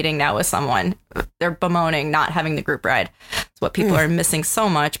have a meeting now with someone, they're bemoaning not having the group ride. It's what people are missing so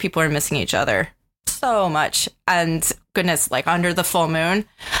much. People are missing each other so much. And goodness, like under the full moon,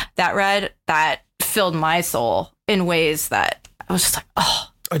 that ride, that filled my soul in ways that I was just like, oh.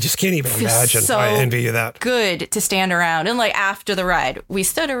 I just can't even imagine. I envy you that. Good to stand around. And like after the ride, we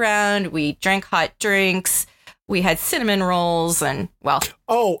stood around, we drank hot drinks. We had cinnamon rolls and, well.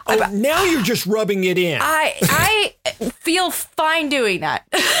 Oh, now you're just rubbing it in. I feel fine doing that.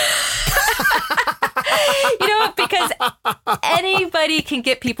 Because anybody can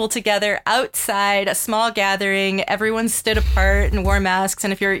get people together outside, a small gathering. Everyone stood apart and wore masks.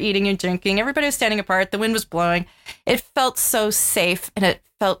 And if you're eating and drinking, everybody was standing apart. The wind was blowing. It felt so safe and it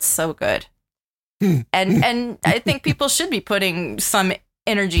felt so good. And I think people should be putting some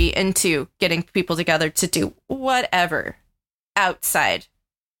energy into getting people together to do whatever outside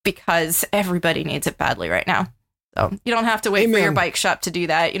because everybody needs it badly right now. So you don't have to wait for your bike shop to do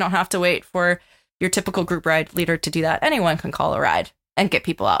that. You don't have to wait for your typical group ride leader to do that. Anyone can call a ride and get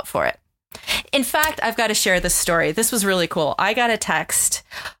people out for it. In fact, I've got to share this story. This was really cool. I got a text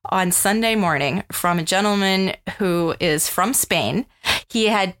on Sunday morning from a gentleman who is from Spain. He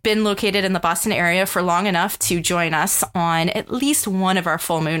had been located in the Boston area for long enough to join us on at least one of our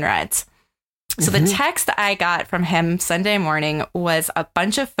full moon rides. So the text that I got from him Sunday morning was a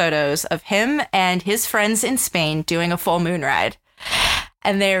bunch of photos of him and his friends in Spain doing a full moon ride.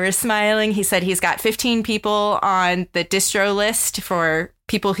 And they were smiling. He said he's got 15 people on the distro list for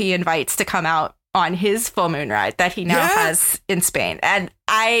people he invites to come out on his full moon ride that he now has in Spain. And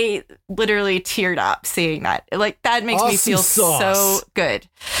I literally teared up seeing that. Like, that makes me feel so good.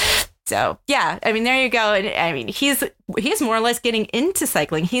 So, yeah, I mean, there you go. And I mean, he's more or less getting into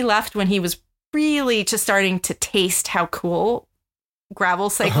cycling. He left when he was really just starting to taste how cool gravel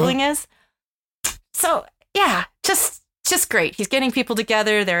cycling is. So, yeah, just just great. He's getting people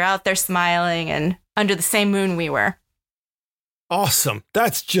together. They're out there smiling and under the same moon we were. Awesome.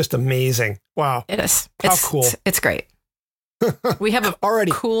 That's just amazing. Wow. It is. How cool. It's great. We have a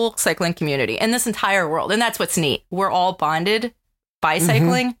cool cycling community in this entire world. And that's what's neat. We're all bonded by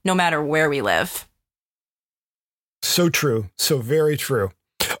cycling, no matter where we live. So true. So very true.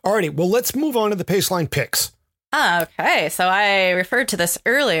 Alrighty. Well, let's move on to the Paceline picks. Okay. So I referred to this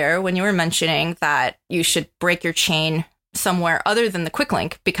earlier when you were mentioning that you should break your chain somewhere other than the quick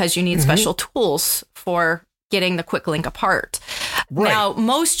link because you need special tools for getting the quick link apart. Right. Now,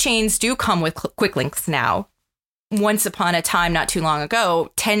 most chains do come with quick links now. Once upon a time, not too long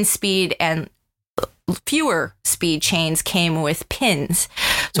ago, 10 speed and fewer speed chains came with pins.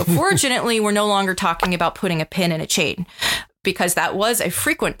 So fortunately, we're no longer talking about putting a pin in a chain because that was a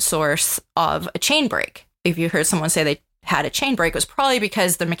frequent source of a chain break. If you heard someone say they had a chain break, it was probably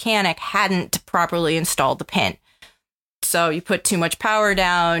because the mechanic hadn't properly installed the pin. So you put too much power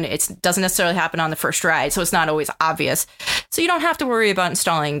down. It doesn't necessarily happen on the first ride, so it's not always obvious. So you don't have to worry about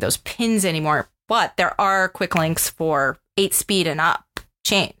installing those pins anymore. But there are quick links for 8 speed and up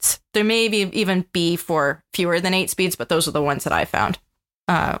chains. There may even be for fewer than 8 speeds, but those are the ones that I found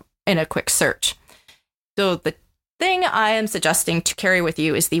in a quick search. So the thing I am suggesting to carry with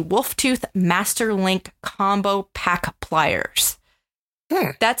you is the Wolftooth Master Link Combo Pack Pliers.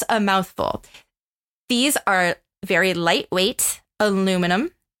 That's a mouthful. These are very lightweight,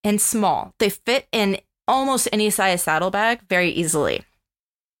 aluminum, and small. They fit in almost any size saddlebag very easily.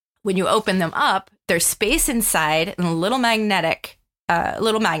 When you open them up, there's space inside and little magnets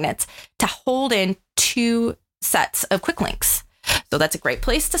to hold in 2 sets of quick links. So that's a great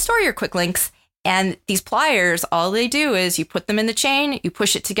place to store your quick links. And these pliers, all they do is you put them in the chain, you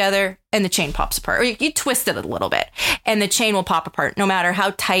push it together, and the chain pops apart. Or you twist it a little bit, and the chain will pop apart. No matter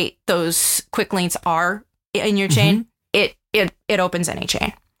how tight those quick links are in your chain, it opens any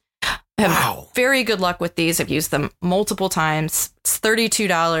chain. I have very good luck with these. I've used them multiple times. It's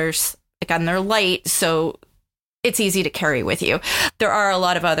 $32. Again, they're light, so it's easy to carry with you. There are a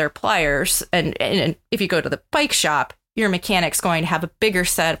lot of other pliers, and if you go to the bike shop, your mechanic's going to have a bigger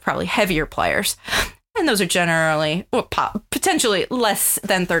set, probably heavier pliers. And those are generally potentially less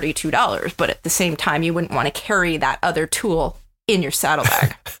than $32, but at the same time, you wouldn't want to carry that other tool in your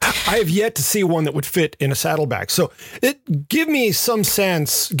saddlebag. I have yet to see one that would fit in a saddlebag. So give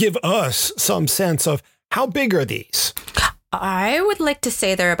us some sense of how big are these? I would like to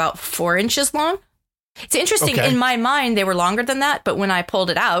say they're about 4 inches long. It's interesting. In my mind, they were longer than that. But when I pulled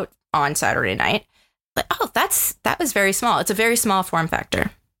it out on Saturday night, that was very small. It's a very small form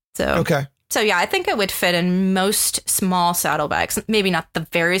factor. So yeah, I think it would fit in most small saddlebags. Maybe not the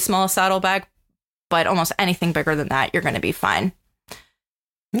very small saddlebag, but almost anything bigger than that, you're going to be fine.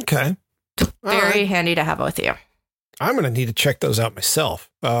 Okay. Very handy to have with you. I'm going to need to check those out myself.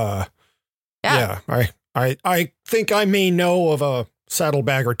 I think I may know of a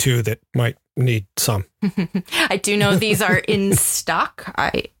saddlebag or two that might need some. I do know these are in stock.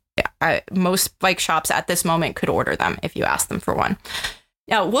 Most bike shops at this moment could order them if you ask them for one.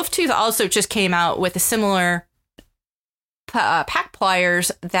 Now, Wolftooth also just came out with a similar pack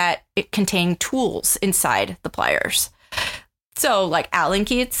pliers that it contain tools inside the pliers. So like Allen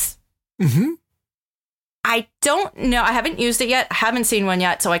keys. I don't know. I haven't used it yet. I haven't seen one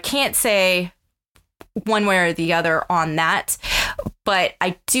yet. So I can't say one way or the other on that. But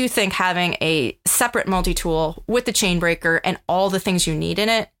I do think having a separate multi-tool with the chain breaker and all the things you need in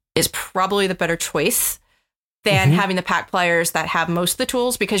it is probably the better choice than having the pack pliers that have most of the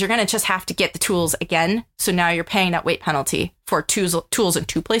tools, because you're going to just have to get the tools again. So now you're paying that weight penalty for tools in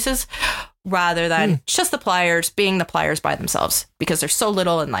 2 places rather than just the pliers being the pliers by themselves, because they're so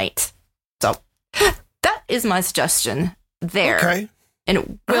little and light. So that is my suggestion there. Okay. And it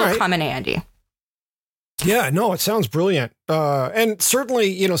will come in handy. Yeah, no, it sounds brilliant. And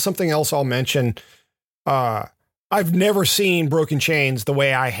certainly, something else I'll mention, I've never seen broken chains the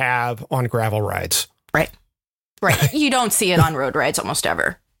way I have on gravel rides. Right. You don't see it on road rides almost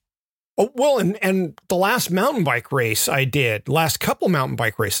ever. Oh, well, and the last mountain bike race I did, last couple mountain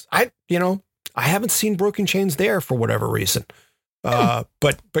bike races, I haven't seen broken chains there for whatever reason.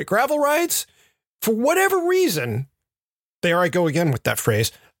 But gravel rides, for whatever reason, there I go again with that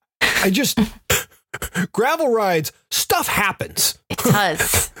phrase. Gravel rides, stuff happens. It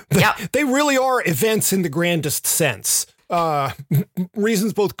does. They really are events in the grandest sense.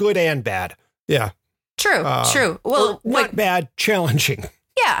 Reasons both good and bad. Yeah. True. Well, not bad, challenging.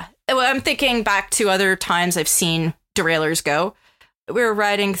 Yeah. Well, I'm thinking back to other times I've seen derailleurs go. We were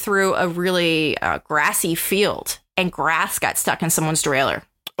riding through a really grassy field, and grass got stuck in someone's derailleur.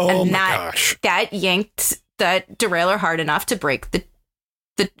 Oh, my gosh. That yanked that derailleur hard enough to break the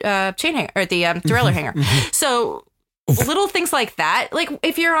chain hanger or the derailleur hanger. So little things like that, like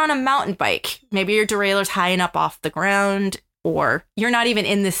if you're on a mountain bike, maybe your derailleur's high enough off the ground, or you're not even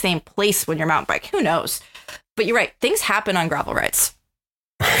in the same place when you're mountain bike. Who knows? But you're right. Things happen on gravel rides.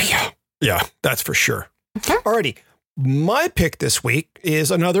 Yeah, that's for sure. Alrighty. My pick this week is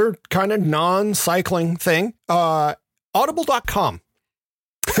another kind of non-cycling thing. Audible.com.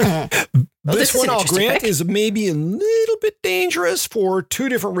 This one, I'll grant, is maybe a little bit dangerous for two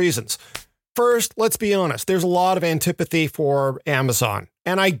different reasons. First, let's be honest. There's a lot of antipathy for Amazon,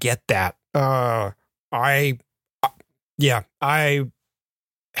 and I get that. I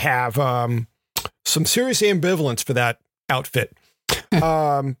have some serious ambivalence for that outfit.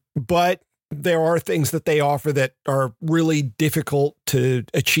 But there are things that they offer that are really difficult to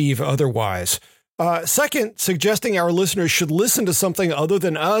achieve otherwise. Second, suggesting our listeners should listen to something other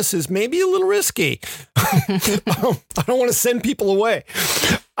than us is maybe a little risky. I don't want to send people away.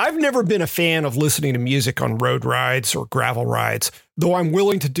 I've never been a fan of listening to music on road rides or gravel rides, though I'm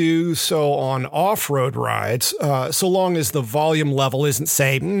willing to do so on off-road rides, so long as the volume level isn't,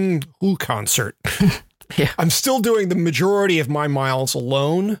 say, Who concert. Yeah. I'm still doing the majority of my miles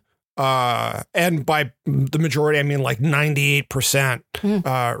alone. And by the majority, I mean like 98%,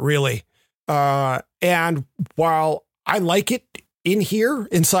 really. And while I like it in here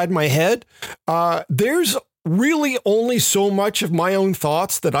inside my head, there's really only so much of my own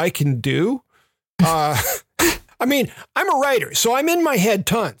thoughts that I can do. I mean, I'm a writer, so I'm in my head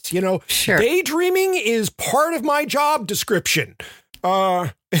tons, Sure. Daydreaming is part of my job description.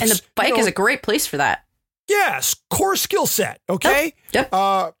 And the bike is a great place for that. Yes. Core skill set. Okay. Yep.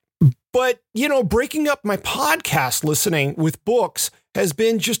 But, breaking up my podcast listening with books has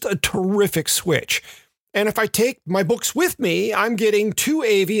been just a terrific switch. And if I take my books with me, I'm getting 2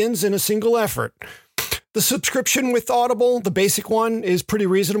 avians in a single effort. The subscription with Audible, the basic one, is pretty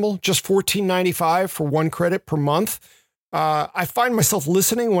reasonable, just $14.95 for 1 credit per month. I find myself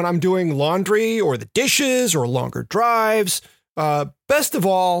listening when I'm doing laundry or the dishes or longer drives. Best of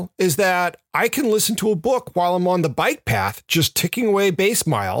all is that I can listen to a book while I'm on the bike path, just ticking away base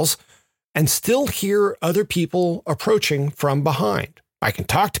miles, and still hear other people approaching from behind. I can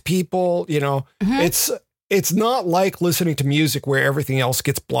talk to people, it's not like listening to music where everything else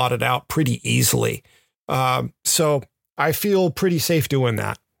gets blotted out pretty easily. So I feel pretty safe doing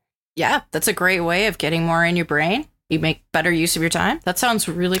that. Yeah, that's a great way of getting more in your brain. You make better use of your time. That sounds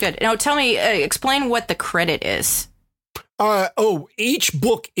really good. Now, tell me, explain what the credit is. Each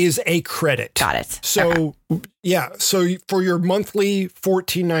book is a credit. Got it. So, yeah. So for your monthly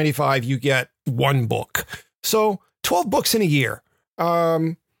 $14.95, you get 1 book. So 12 books in a year.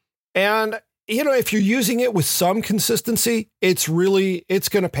 And, if you're using it with some consistency, it's going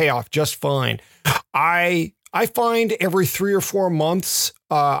to pay off just fine. I find every 3 or 4 months,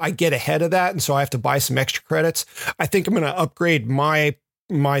 I get ahead of that. And so I have to buy some extra credits. I think I'm going to upgrade my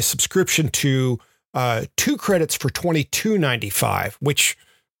subscription to 2 credits for $22.95, which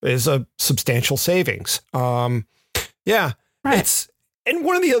is a substantial savings. Yeah. Right. And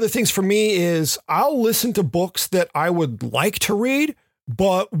one of the other things for me is I'll listen to books that I would like to read,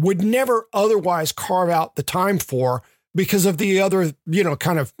 but would never otherwise carve out the time for because of the other,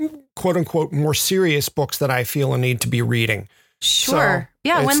 kind of quote unquote, more serious books that I feel a need to be reading. Sure. So,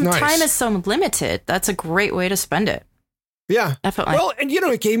 yeah. When nice. Time is so limited, that's a great way to spend it. Yeah. Definitely. Well, and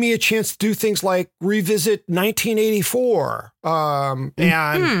it gave me a chance to do things like revisit 1984.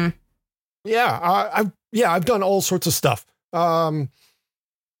 And I've done all sorts of stuff. A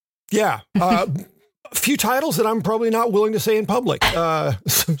few titles that I'm probably not willing to say in public.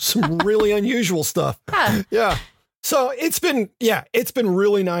 Some really unusual stuff. Yeah. So it's been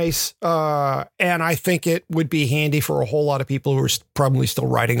really nice. And I think it would be handy for a whole lot of people who are probably still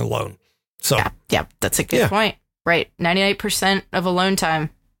riding alone. So yeah, that's a good point. Right. 98% of alone time.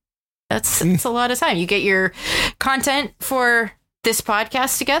 That's a lot of time. You get your content for this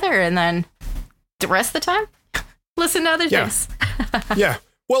podcast together and then the rest of the time, listen to other things. Yeah.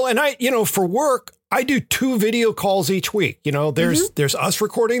 Well, and I, for work, I do 2 video calls each week. There's us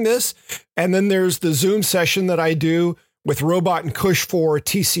recording this, and then there's the Zoom session that I do with Robot and Kush for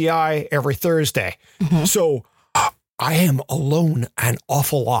TCI every Thursday. So I am alone an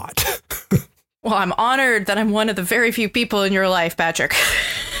awful lot. Well, I'm honored that I'm one of the very few people in your life, Patrick.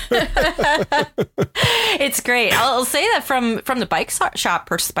 It's great. I'll say that from the bike shop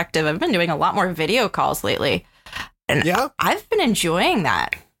perspective, I've been doing a lot more video calls lately. And I've been enjoying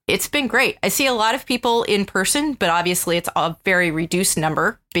that. It's been great. I see a lot of people in person, but obviously it's a very reduced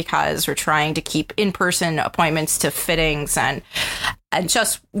number because we're trying to keep in-person appointments to fittings. And and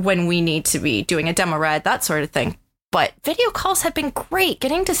just when we need to be doing a demo ride, that sort of thing. But video calls have been great.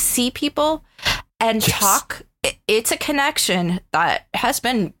 Getting to see people and talk, it's a connection that has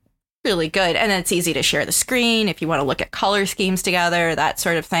been really good. And it's easy to share the screen if you want to look at color schemes together, that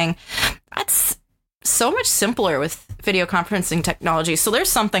sort of thing. That's so much simpler with video conferencing technology. So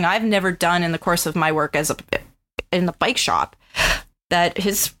there's something I've never done in the course of my work in the bike shop that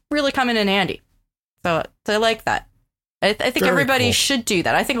has really come in handy. So I like that. I think Very everybody cool. should do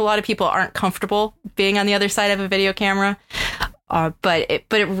that. I think a lot of people aren't comfortable being on the other side of a video camera, but it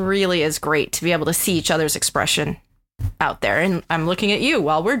really is great to be able to see each other's expression out there. And I'm looking at you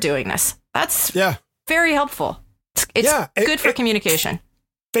while we're doing this. That's very helpful. It's good for communication.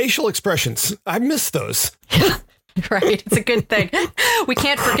 Facial expressions. I miss those. Right. It's a good thing. We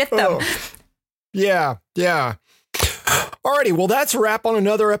can't forget them. Yeah. Alrighty, well, that's a wrap on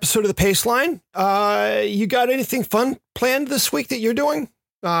another episode of the Paceline. You got anything fun planned this week that you're doing?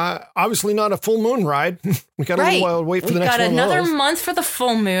 Obviously not a full moon ride. We got a little while to wait for the next one. We've got another month for the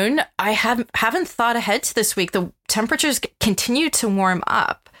full moon. I haven't thought ahead to this week. The temperatures continue to warm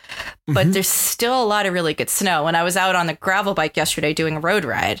up, but there's still a lot of really good snow. When I was out on the gravel bike yesterday doing a road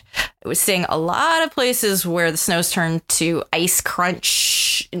ride, I was seeing a lot of places where the snow's turned to ice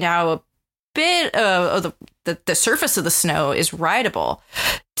crunch. Now a bit of the surface of the snow is rideable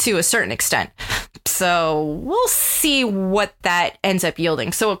to a certain extent. So we'll see what that ends up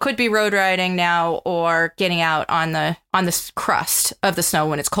yielding. So it could be road riding now or getting out on the crust of the snow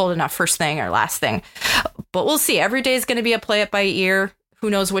when it's cold enough, first thing or last thing. But we'll see. Every day is going to be a play it by ear. Who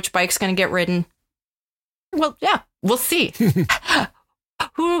knows which bike's going to get ridden? Well, yeah, we'll see.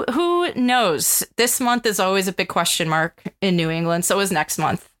 Who knows? This month is always a big question mark in New England. So is next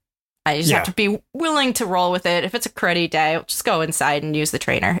month. I just have to be willing to roll with it. If it's a cruddy day, I'll just go inside and use the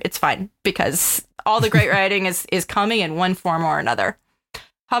trainer. It's fine because all the great riding is coming in one form or another.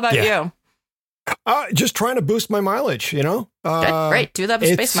 How about you? Just trying to boost my mileage, Great. Do that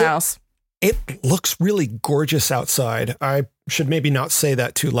with Space Miles. It looks really gorgeous outside. I should maybe not say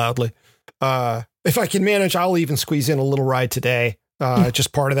that too loudly. If I can manage, I'll even squeeze in a little ride today.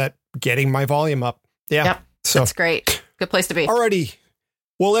 Just part of that, getting my volume up. Yeah. Yep. So that's great. Good place to be. Alrighty.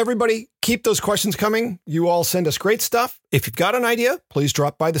 Well, everybody, keep those questions coming. You all send us great stuff. If you've got an idea, please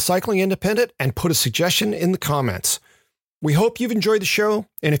drop by the Cycling Independent and put a suggestion in the comments. We hope you've enjoyed the show.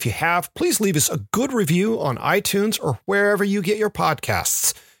 And if you have, please leave us a good review on iTunes or wherever you get your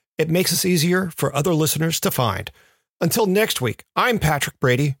podcasts. It makes us easier for other listeners to find. Until next week, I'm Patrick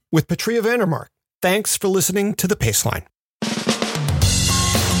Brady with Patria Vandermark. Thanks for listening to The Paceline.